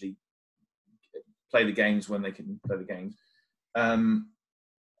they actually play the games when they can play the games.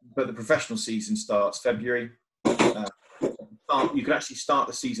 but the professional season starts February. You can actually start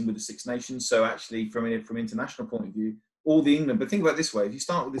the season with the Six Nations. So actually, from international point of view, all the England. But think about it this way: if you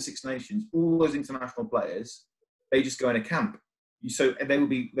start with the Six Nations, all those international players, they just go in a camp. So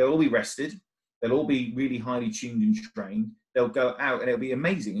they'll all be rested. They'll all be really highly tuned and trained. They'll go out and it'll be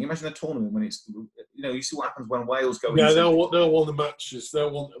amazing. You imagine a tournament when it's, you see what happens when Wales go. Yeah, they'll want the matches.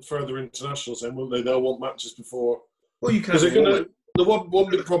 They'll want further internationals, then, won't they? They'll want matches before. Well, you can. The one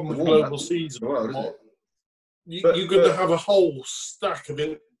big problem with global season. You're going to have a whole stack of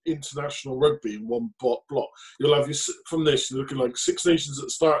international rugby in one block. You'll have from this, you're looking like Six Nations at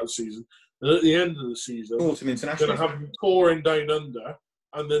the start of the season, and at the end of the season, you're going to have them touring down under,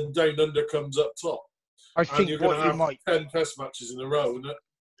 and then down under comes up top. I think you're going to have 10 test matches in a row, and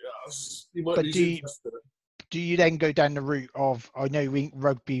you might lose interest in it. Do you then go down the route of, I know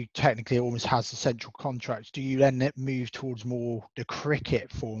rugby technically almost has the central contracts, do you then move towards more the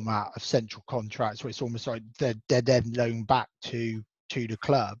cricket format of central contracts, where it's almost like they're then loaned back to the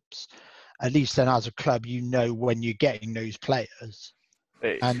clubs? At least then as a club, when you're getting those players.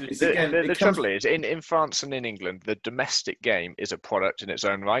 The trouble is, in France and in England, the domestic game is a product in its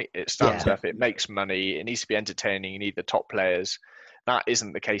own right. It stands up, it makes money, it needs to be entertaining, you need the top players. That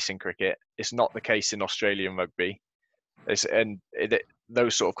isn't the case in cricket. It's not the case in Australian rugby.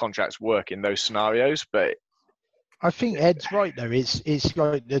 Those sort of contracts work in those scenarios, but I think Ed's right though. It's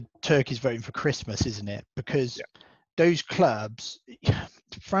like the turkeys voting for Christmas, isn't it? Because those clubs,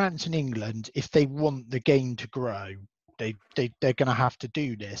 France and England, if they want the game to grow, they're going to have to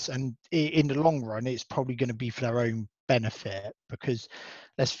do this, and in the long run, it's probably going to be for their own benefit. Because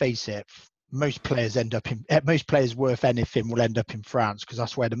let's face it, most players worth anything will end up in France because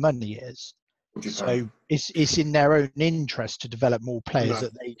that's where the money is. So it's in their own interest to develop more players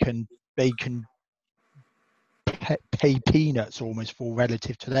that they can pay peanuts almost for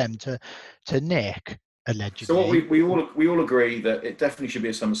relative to them to nick. Allegedly. So what we all agree that it definitely should be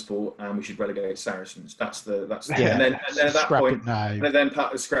a summer sport and we should relegate Saracens. That's and then at that point, and then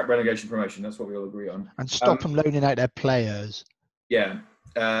scrap relegation promotion. That's what we all agree on. And stop them loaning out their players. Yeah,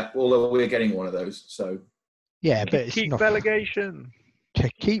 although we're getting one of those, so yeah, but it's keep not relegation. To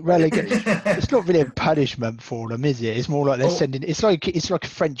keep relegation. It's not really a punishment for them, is it? It's more like they're sending. It's like a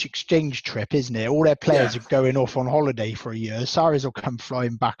French exchange trip, isn't it? All their players are going off on holiday for a year. Saris will come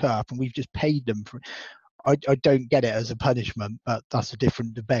flying back up, and we've just paid them for. I don't get it as a punishment, but that's a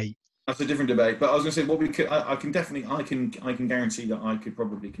different debate. That's a different debate. But I was going to say, what we could, I can guarantee that I could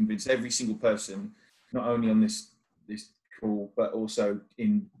probably convince every single person, not only on this call, but also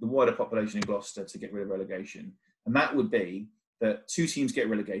in the wider population in Gloucester, to get rid of relegation, and that would be that 2 teams get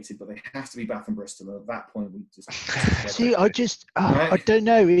relegated, but they have to be Bath and Bristol. And at that point, we just see. I don't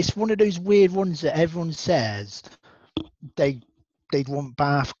know. It's one of those weird ones that everyone says they'd want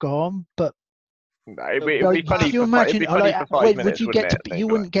Bath gone, but it'd be funny. Can you imagine? You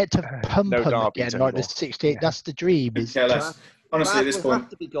wouldn't get to pump no them again like the 68. That's the dream. Honestly, at this point, have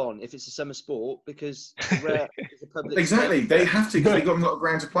to be gone if it's a summer sport because it's a public exactly they have to because they've got a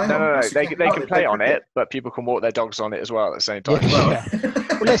ground to play on. No, they can play on it, but people can walk their dogs on it as well at the same time. Yeah.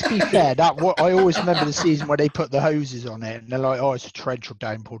 Well, let's be fair. I always remember the season where they put the hoses on it, and they're like, "Oh, it's a torrential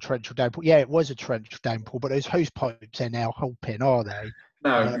downpour." Yeah, it was a torrential downpour, but those hose pipes are now helping, are they?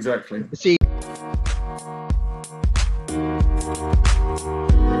 No, exactly. See.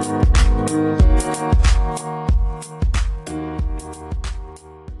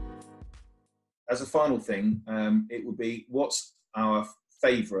 As a final thing, it would be, what's our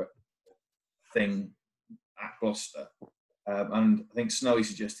favourite thing at Gloucester? And I think Snowy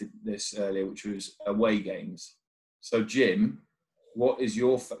suggested this earlier, which was away games. So Jim, what is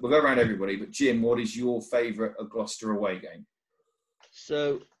your? We'll go around everybody, but Jim, what is your favourite Gloucester away game?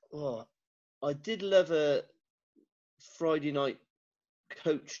 So, I did love a Friday night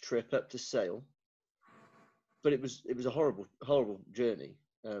coach trip up to Sale, but it was a horrible journey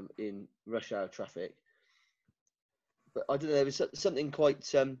in rush hour traffic. But I don't know, there was something quite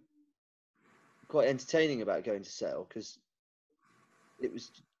entertaining about going to Sale because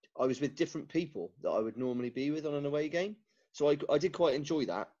I was with different people that I would normally be with on an away game, so I did quite enjoy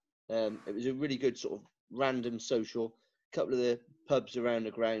that. It was a really good sort of random social. Couple of the pubs around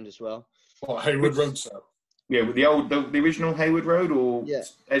the ground as well. Hayward Road, Sale. Yeah, with the original Hayward Road or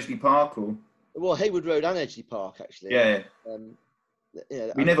Edgeley Park or. Well, Hayward Road and Edgeley Park actually. Yeah.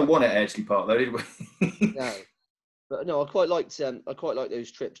 We never won at Edgeley Park though, did we? No, but no, I quite liked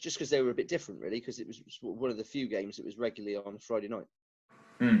those trips just because they were a bit different, really, because it was one of the few games that was regularly on Friday night.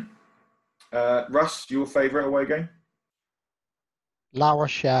 Russ, your favourite away game? La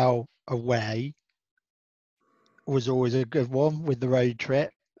Rochelle away was always a good one with the road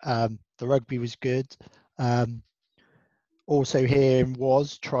trip. The rugby was good. Also hearing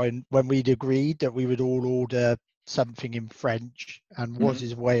when we'd agreed that we would all order something in French, and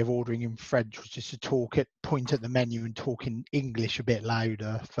Waz's way of ordering in French was just to point at the menu and talk in English a bit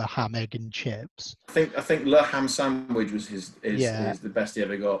louder for ham, egg and chips. I think Le Ham Sandwich was is the best he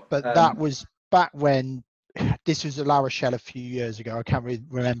ever got. But that was back when this was La Rochelle a few years ago. I can't really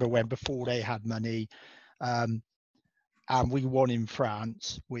remember when, before they had money. And we won in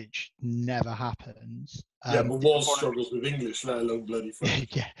France, which never happens. But Waz struggles with English, let alone bloody French.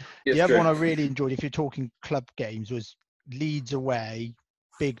 Yeah. The other one I really enjoyed, if you're talking club games, was Leeds away.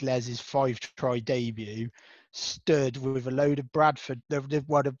 Big Les's 5-try debut. Stood with a load of Bradford, a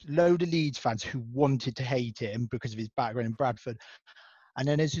load of Leeds fans who wanted to hate him because of his background in Bradford. And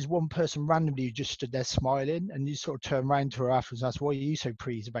then there's this one person randomly who just stood there smiling, and you sort of turn around to her afterwards and ask, "What are you so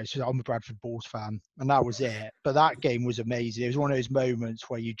pleased about?" She said, "I'm a Bradford Bulls fan." And that was it. But that game was amazing. It was one of those moments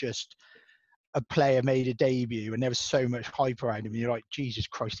where a player made a debut and there was so much hype around him, and you're like, Jesus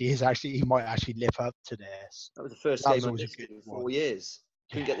Christ, he might actually live up to this. That was the first game I missed in 4 years.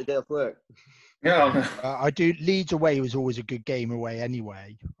 Couldn't get the day off work. Yeah, I do. Leeds away was always a good game away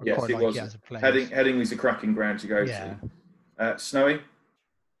anyway. Yes, quite it like was. It as a player. Heading was a cracking ground to go to. Snowy?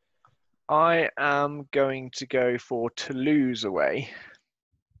 I am going to go for Toulouse away.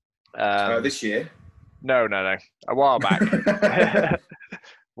 This year? No. A while back.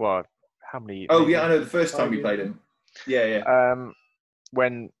 Well, how many? Oh, yeah, I know. The first time we played him. Yeah.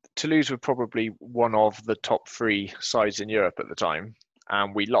 When Toulouse were probably one of the top 3 sides in Europe at the time,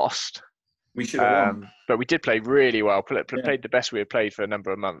 and we lost. We should have won. But we did play really well. Played the best we had played for a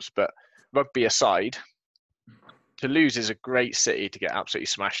number of months. But rugby aside, Toulouse is a great city to get absolutely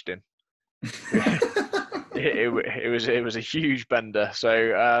smashed in. It was a huge bender.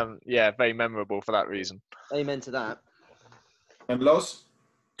 So very memorable for that reason. Amen to that. And Loz?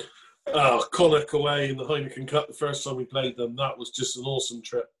 Connacht away in the Heineken Cup the first time we played them. That was just an awesome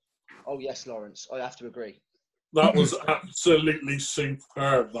trip. Oh yes, Lawrence, I have to agree. That was absolutely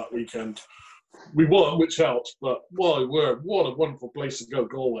superb that weekend. We won, which helped, but what a wonderful place to go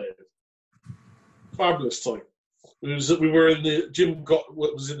Galway. Fabulous time. We were in Jim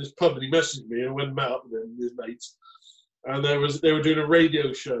was in this pub and he messaged me and went and met up with him and his mates. And they were doing a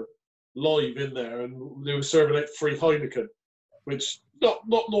radio show live in there, and they were serving out free Heineken, which not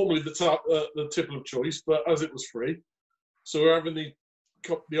normally the tipple of choice, but as it was free, so we're having the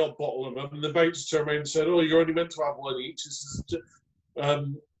odd bottle of them, and the bouncer turned around and said, "Oh, you're only meant to have one each.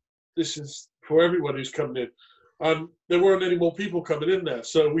 This is for everyone who's coming in." There weren't any more people coming in there,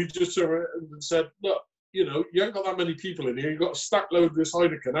 so we just turned around and said, "Look, you ain't got that many people in here. You've got a stack load of this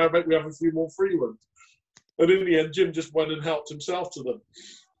Heineken. How about we have a few more free ones?" And in the end, Jim just went and helped himself to them.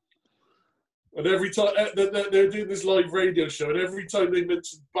 And every time they were doing this live radio show, and every time they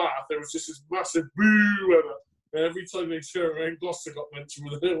mentioned Bath, there was just this massive boo. And every time they turned around, Gloucester got mentioned.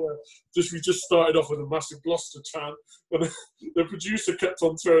 We just started off with a massive Gloucester chant, and the producer kept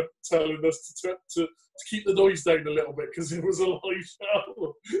on telling us to keep the noise down a little bit because it was a live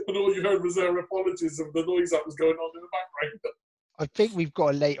show, and all you heard was their apologies of the noise that was going on in the background. I think we've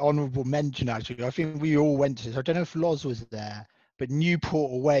got a late honourable mention, actually. I think we all went to this. I don't know if Loz was there, but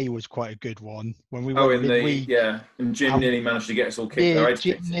Newport away was quite a good one. When we went and Jim nearly managed to get us all kicked. Yeah,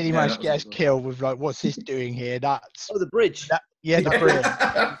 Jim nearly managed to get us killed with what's this doing here? The bridge. The bridge.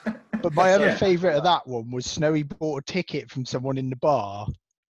 But my other favourite of that one was Snowy bought a ticket from someone in the bar,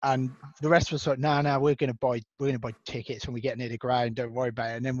 and the rest of us were like, no, we're gonna buy tickets when we get near the ground. Don't worry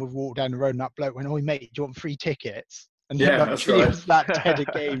about it. And then we walked down the road, and that bloke went, "Oh, mate, do you want free tickets?" And that's right. It was that dead a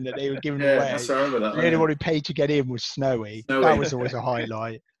game that they were giving away. Yes, I remember that. The only one who paid to get in was Snowy. That was always a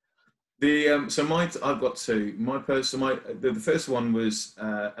highlight. I've got two. The first one was,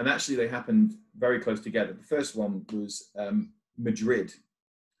 and actually they happened very close together. The first one was Madrid,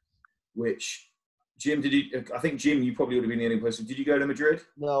 which Jim, I think Jim, you probably would have been the only person. Did you go to Madrid?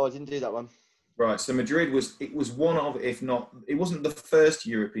 No, I didn't do that one. Right. So Madrid was one of, if not, it wasn't the first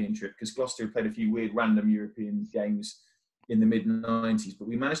European trip because Gloucester had played a few weird random European games in the mid-90s, but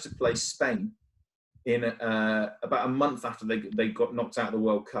we managed to play Spain in about a month after they got knocked out of the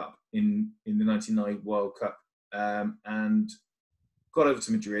World Cup in the 99 World Cup, and got over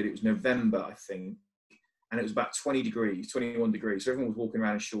to Madrid. It was November, I think, and it was about 21 degrees. So everyone was walking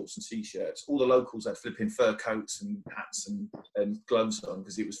around in shorts and t-shirts. All the locals had flipping fur coats and hats and gloves on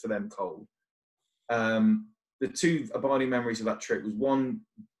because it was for them cold. The two abiding memories of that trip was one,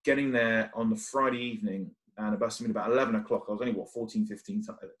 getting there on the Friday evening, and it must have been about 11 o'clock. I was only, 14, 15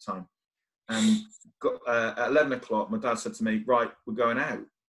 at the time. And at 11 o'clock, my dad said to me, "Right, we're going out."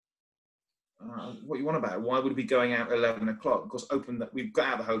 what you want about? Why would we be going out at 11 o'clock? Of course, we got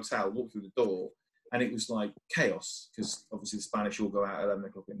out of the hotel, walked through the door, and it was like chaos because obviously the Spanish all go out at 11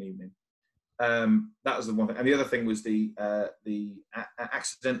 o'clock in the evening. That was the one thing. And the other thing was the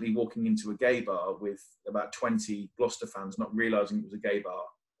accidentally walking into a gay bar with about 20 Gloucester fans, not realising it was a gay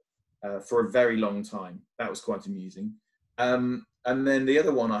bar for a very long time. That was quite amusing. And then the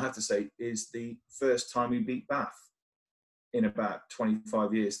other one I have to say is the first time we beat Bath in about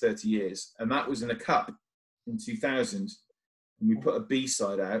 25 years, 30 years. And that was in a cup in 2000. And we put a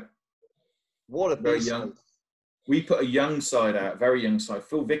B-side out. What a very B-side. young. We put a young side out, very young side.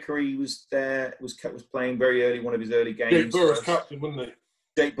 Phil Vickery was there, was playing very early, one of his early games. Jake Burr was captain, wasn't he?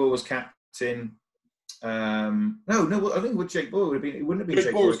 Jake Burr was captain. No, I think what Jake Burr would have been. It wouldn't have been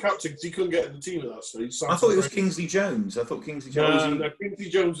Jake Burr was captain because he couldn't get in the team at that stage. I thought it was Kingsley Jones. No, Kingsley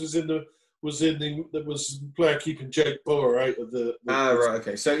Jones was player keeping Jake Burr out of the right,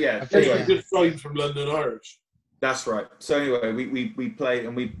 okay. So yeah, anyway, good sign from London Irish. That's right. So anyway, we played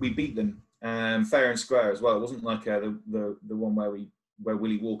and we beat them fair and square as well. It wasn't like the one where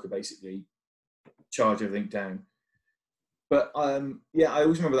Willie Walker basically charged everything down. But I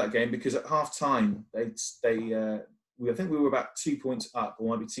always remember that game because at half time I think we were about 2 points up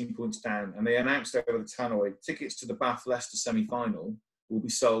or maybe 2 points down, and they announced over the tannoy tickets to the Bath Leicester semi-final will be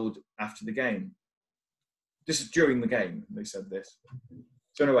sold after the game. Just during the game, they said this.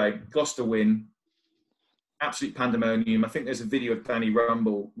 So anyway, Gloucester win. Absolute pandemonium. I think there's a video of Danny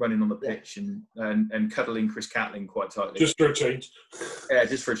Rumble running on the pitch and cuddling Chris Catling quite tightly. Just for a change. Yeah,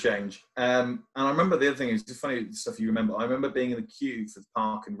 just for a change. And I remember the other thing is just funny stuff you remember. I remember being in the queue for the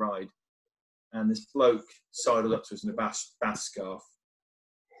park and ride, and this bloke sidled up to us in a bath scarf,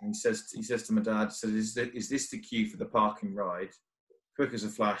 and he says to my dad, "Is this the queue for the park and ride?" Quick as a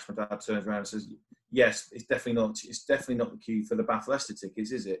flash, my dad turns around and says, "Yes, it's definitely not. It's definitely not the queue for the Bath Leicester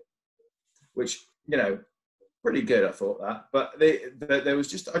tickets, is it?" Which, pretty good, I thought that. But there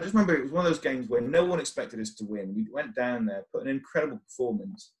was I just remember it was one of those games where no one expected us to win. We went down there, put an incredible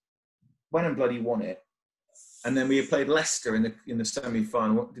performance, went and bloody won it, and then we had played Leicester in the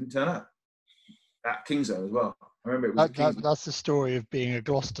semi-final. Didn't turn up at Kingsholm as well. I remember it was. That's the story of being a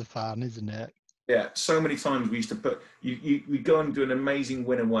Gloucester fan, isn't it? Yeah, so many times we used to put we go and do an amazing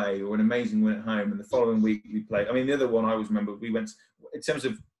win away or an amazing win at home, and the following week we played. I mean, the other one I always remember, we went in terms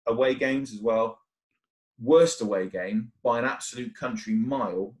of away games as well. Worst away game by an absolute country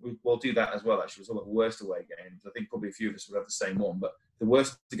mile. We'll do that as well. Actually, we'll talk about worst away games. I think probably a few of us would have the same one, but the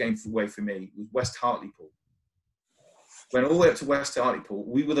worst game away for me was West Hartlepool. Went all the way up to West Hartlepool.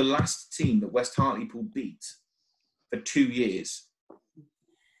 We were the last team that West Hartlepool beat for 2 years.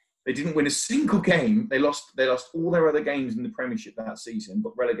 They didn't win a single game. They lost all their other games in the Premiership that season,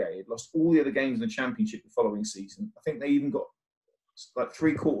 got relegated. Lost all the other games in the Championship the following season. I think they even got like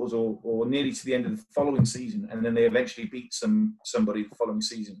 3/4 or nearly to the end of the following season, and then they eventually beat somebody the following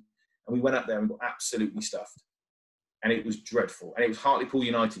season. And we went up there and got absolutely stuffed, and it was dreadful. And it was Hartlepool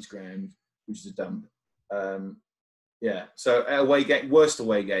United's ground, which is a dump. So worst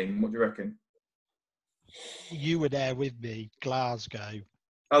away game. What do you reckon? You were there with me, Glasgow.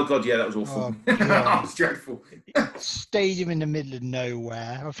 Oh God, yeah, that was awful. Oh, That was dreadful. Stadium in the middle of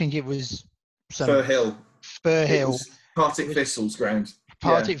nowhere. I think it was Fir Hill. Partick Thistle's ground.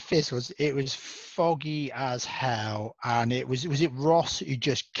 Partick Thistles. It was foggy as hell, and it was it Ross who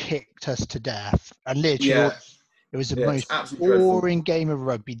just kicked us to death, and literally it was the most boring game of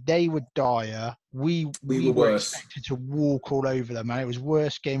rugby. They were dire. We were expected to walk all over them, and it was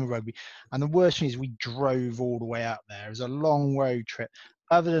worst game of rugby. And the worst thing is we drove all the way up there. It was a long road trip.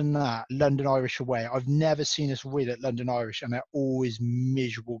 Other than that, London Irish away, I've never seen us win at London Irish, and they're always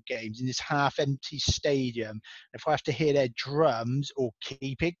miserable games in this half-empty stadium. If I have to hear their drums or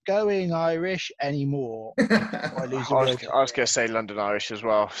keep it going Irish anymore, I lose. I was going to say London Irish as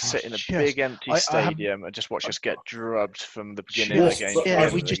well. Sit in a big empty stadium and just watch us get drubbed from the beginning of the game.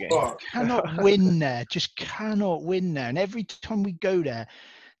 Yeah, we just cannot win there. Just cannot win there. And every time we go there,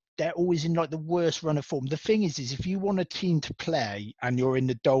 they're always in like the worst run of form. The thing is if you want a team to play and you're in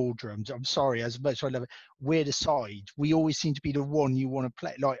the doldrums, I'm sorry, as much as I love it, we're the side. We always seem to be the one you want to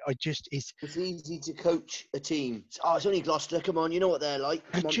play. Like, it's easy to coach a team. It's only Gloucester. Come on, you know what they're like.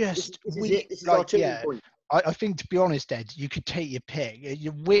 Come on. This is our turning point. I think, to be honest, Ed, you could take your pick.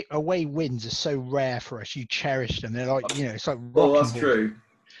 Your away wins are so rare for us. You cherish them. They're like, it's like. Oh, that's true.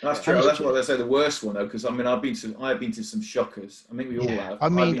 That's true. That's what they say. The worst one, though, because I mean, I've been to some shockers. I think we all have. I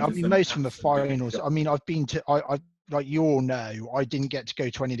mean, most from the finals. I mean, I've been to. I like you all know, I didn't get to go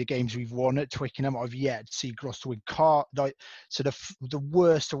to any of the games we've won at Twickenham. I've yet to see Gloucester win. So the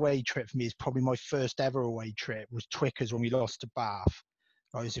worst away trip for me is probably my first ever away trip was Twickers when we lost to Bath.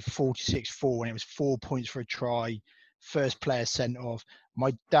 Like, was it 46-4 when it was 4 points for a try, first player sent off.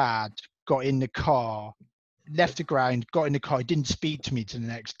 My dad got in the car, left the ground, got in the car, didn't speak to me till the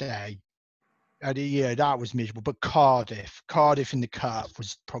next day. And yeah, that was miserable. But Cardiff in the cup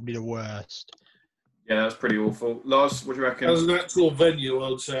was probably the worst. Yeah, that was pretty awful. Lars, what do you reckon? As an actual venue, I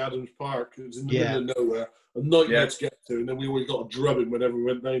would say Adams Park. It was in the middle of nowhere, a nightmare to get to, and then we always got a drubbing whenever we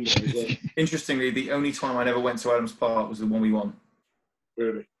went down there as well. Interestingly, the only time I never went to Adams Park was the one we won.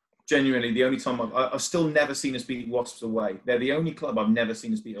 Really? Genuinely, the only time I've still never seen us beat Wasps away. They're the only club I've never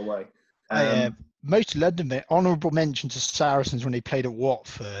seen us beat away. Most London, honourable mention to Saracens when they played at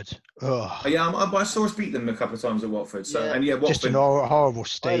Watford. Ugh. Yeah, I saw us beat them a couple of times at Watford. So, Yeah. And yeah, Watford. Just an horrible I had a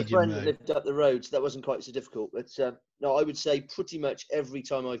stadium. friend that lived up the road, so that wasn't quite so difficult. But no, I would say pretty much every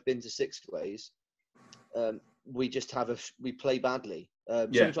time I've been to Six Ways, we just we play badly.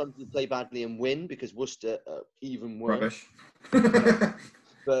 Sometimes we play badly and win because Worcester are even worse. Rubbish.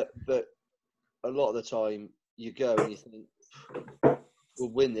 But a lot of the time you go and you think we'll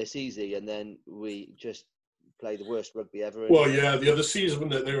win this easy, and then we just play the worst rugby ever. Well, yeah, the other season,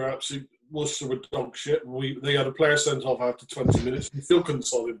 wasn't it? They were absolute Worcester were dog shit. They had a player sent off after 20 minutes. We still couldn't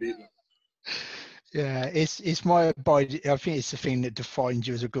solid beat them. Yeah, it's my abide. I think it's the thing that defines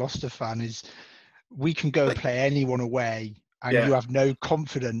you as a Gloucester fan is we can go play anyone away and you have no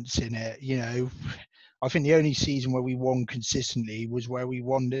confidence in it. You know, I think the only season where we won consistently was where we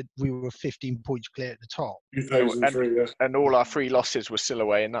were 15 points clear at the top. 2003, and all our 3 losses were still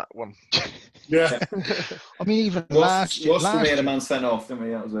away in that one. Yeah. I mean, even last year, we had a man sent off, didn't we?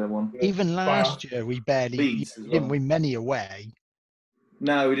 That was their one. Even last year, we barely didn't win many away.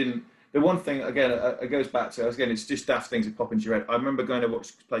 No, we didn't. The one thing, again, it goes back to, again, it's just daft things that pop into your head. I remember going to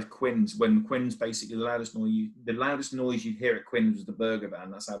watch play Quins when Quins basically the loudest noise you'd hear at Quins was the burger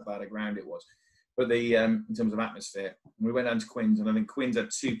van. That's how bad a ground it was. But in terms of atmosphere, we went down to Quins, and I think Quins had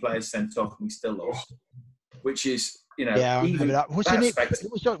 2 players sent off, and we still lost. Which is, you know, I remember that. Wasn't it?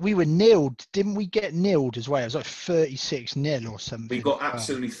 It was like we were nilled. Didn't we get nilled as well? It was like 36-0 or something. We got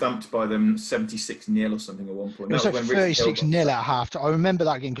absolutely thumped by them 76-0 or something at one point. It was like 36-0 at half. I remember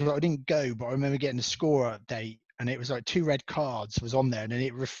that game because I didn't go, but I remember getting the score update, and it was like 2 red cards was on there, and then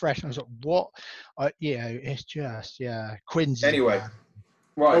it refreshed. And I was like, "What?" It's just Quins. Anyway.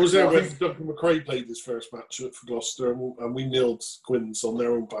 Right. I was there when Duncan McRae played his first match for Gloucester, and we nilled Quins on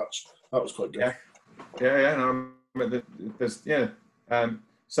their own patch. That was quite good. Yeah. No,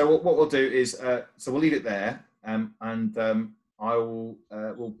 so what we'll do is, so we'll leave it there, and I will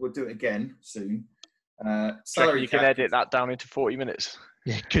we'll do it again soon. Salary you cap. Can edit that down into 40 minutes.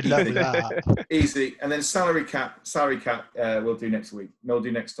 Yeah, good luck with that. Easy, and then salary cap. We'll do next week. We'll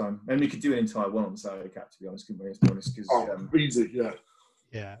do next time, and we could do an entire one on the salary cap. To be honest, couldn't we? Easy, yeah.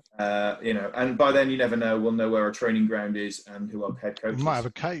 Yeah. You know, and by then you never know. We'll know where our training ground is and who our head coach is. We might have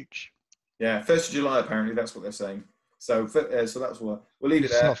a coach. Yeah, 1st of July apparently. That's what they're saying. So that's what we'll leave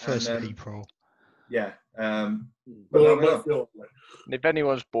it there. It's not 1st of April. Yeah. And if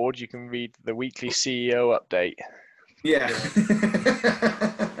anyone's bored, you can read the weekly CEO update. Yeah.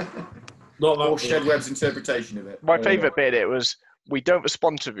 Not that or Shedweb's interpretation of it. My favourite bit it was, we don't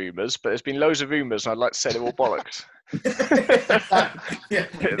respond to rumours, but there's been loads of rumours, and I'd like to say they're all bollocks.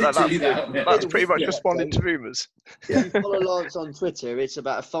 That's pretty much responding to rumours. If you follow Lance on Twitter, it's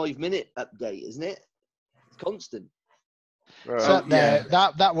about a 5-minute update, isn't it? It's constant. It's up there.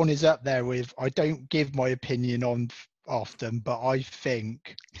 That one is up there with, I don't give my opinion on often, but I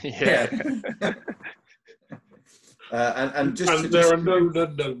think. Yeah. And there are known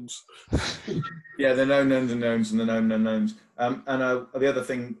unknowns. Yeah, the known unknowns and the known unknowns. The other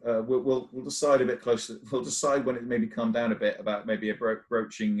thing, we'll decide a bit closer. We'll decide when it maybe calm down a bit about maybe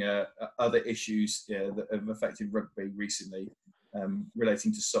broaching other issues that have affected rugby recently,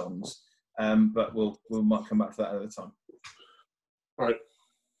 relating to songs. But we might come back to that another time. All right.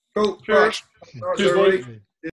 Cool. Cheers. All right. Cheers, everybody.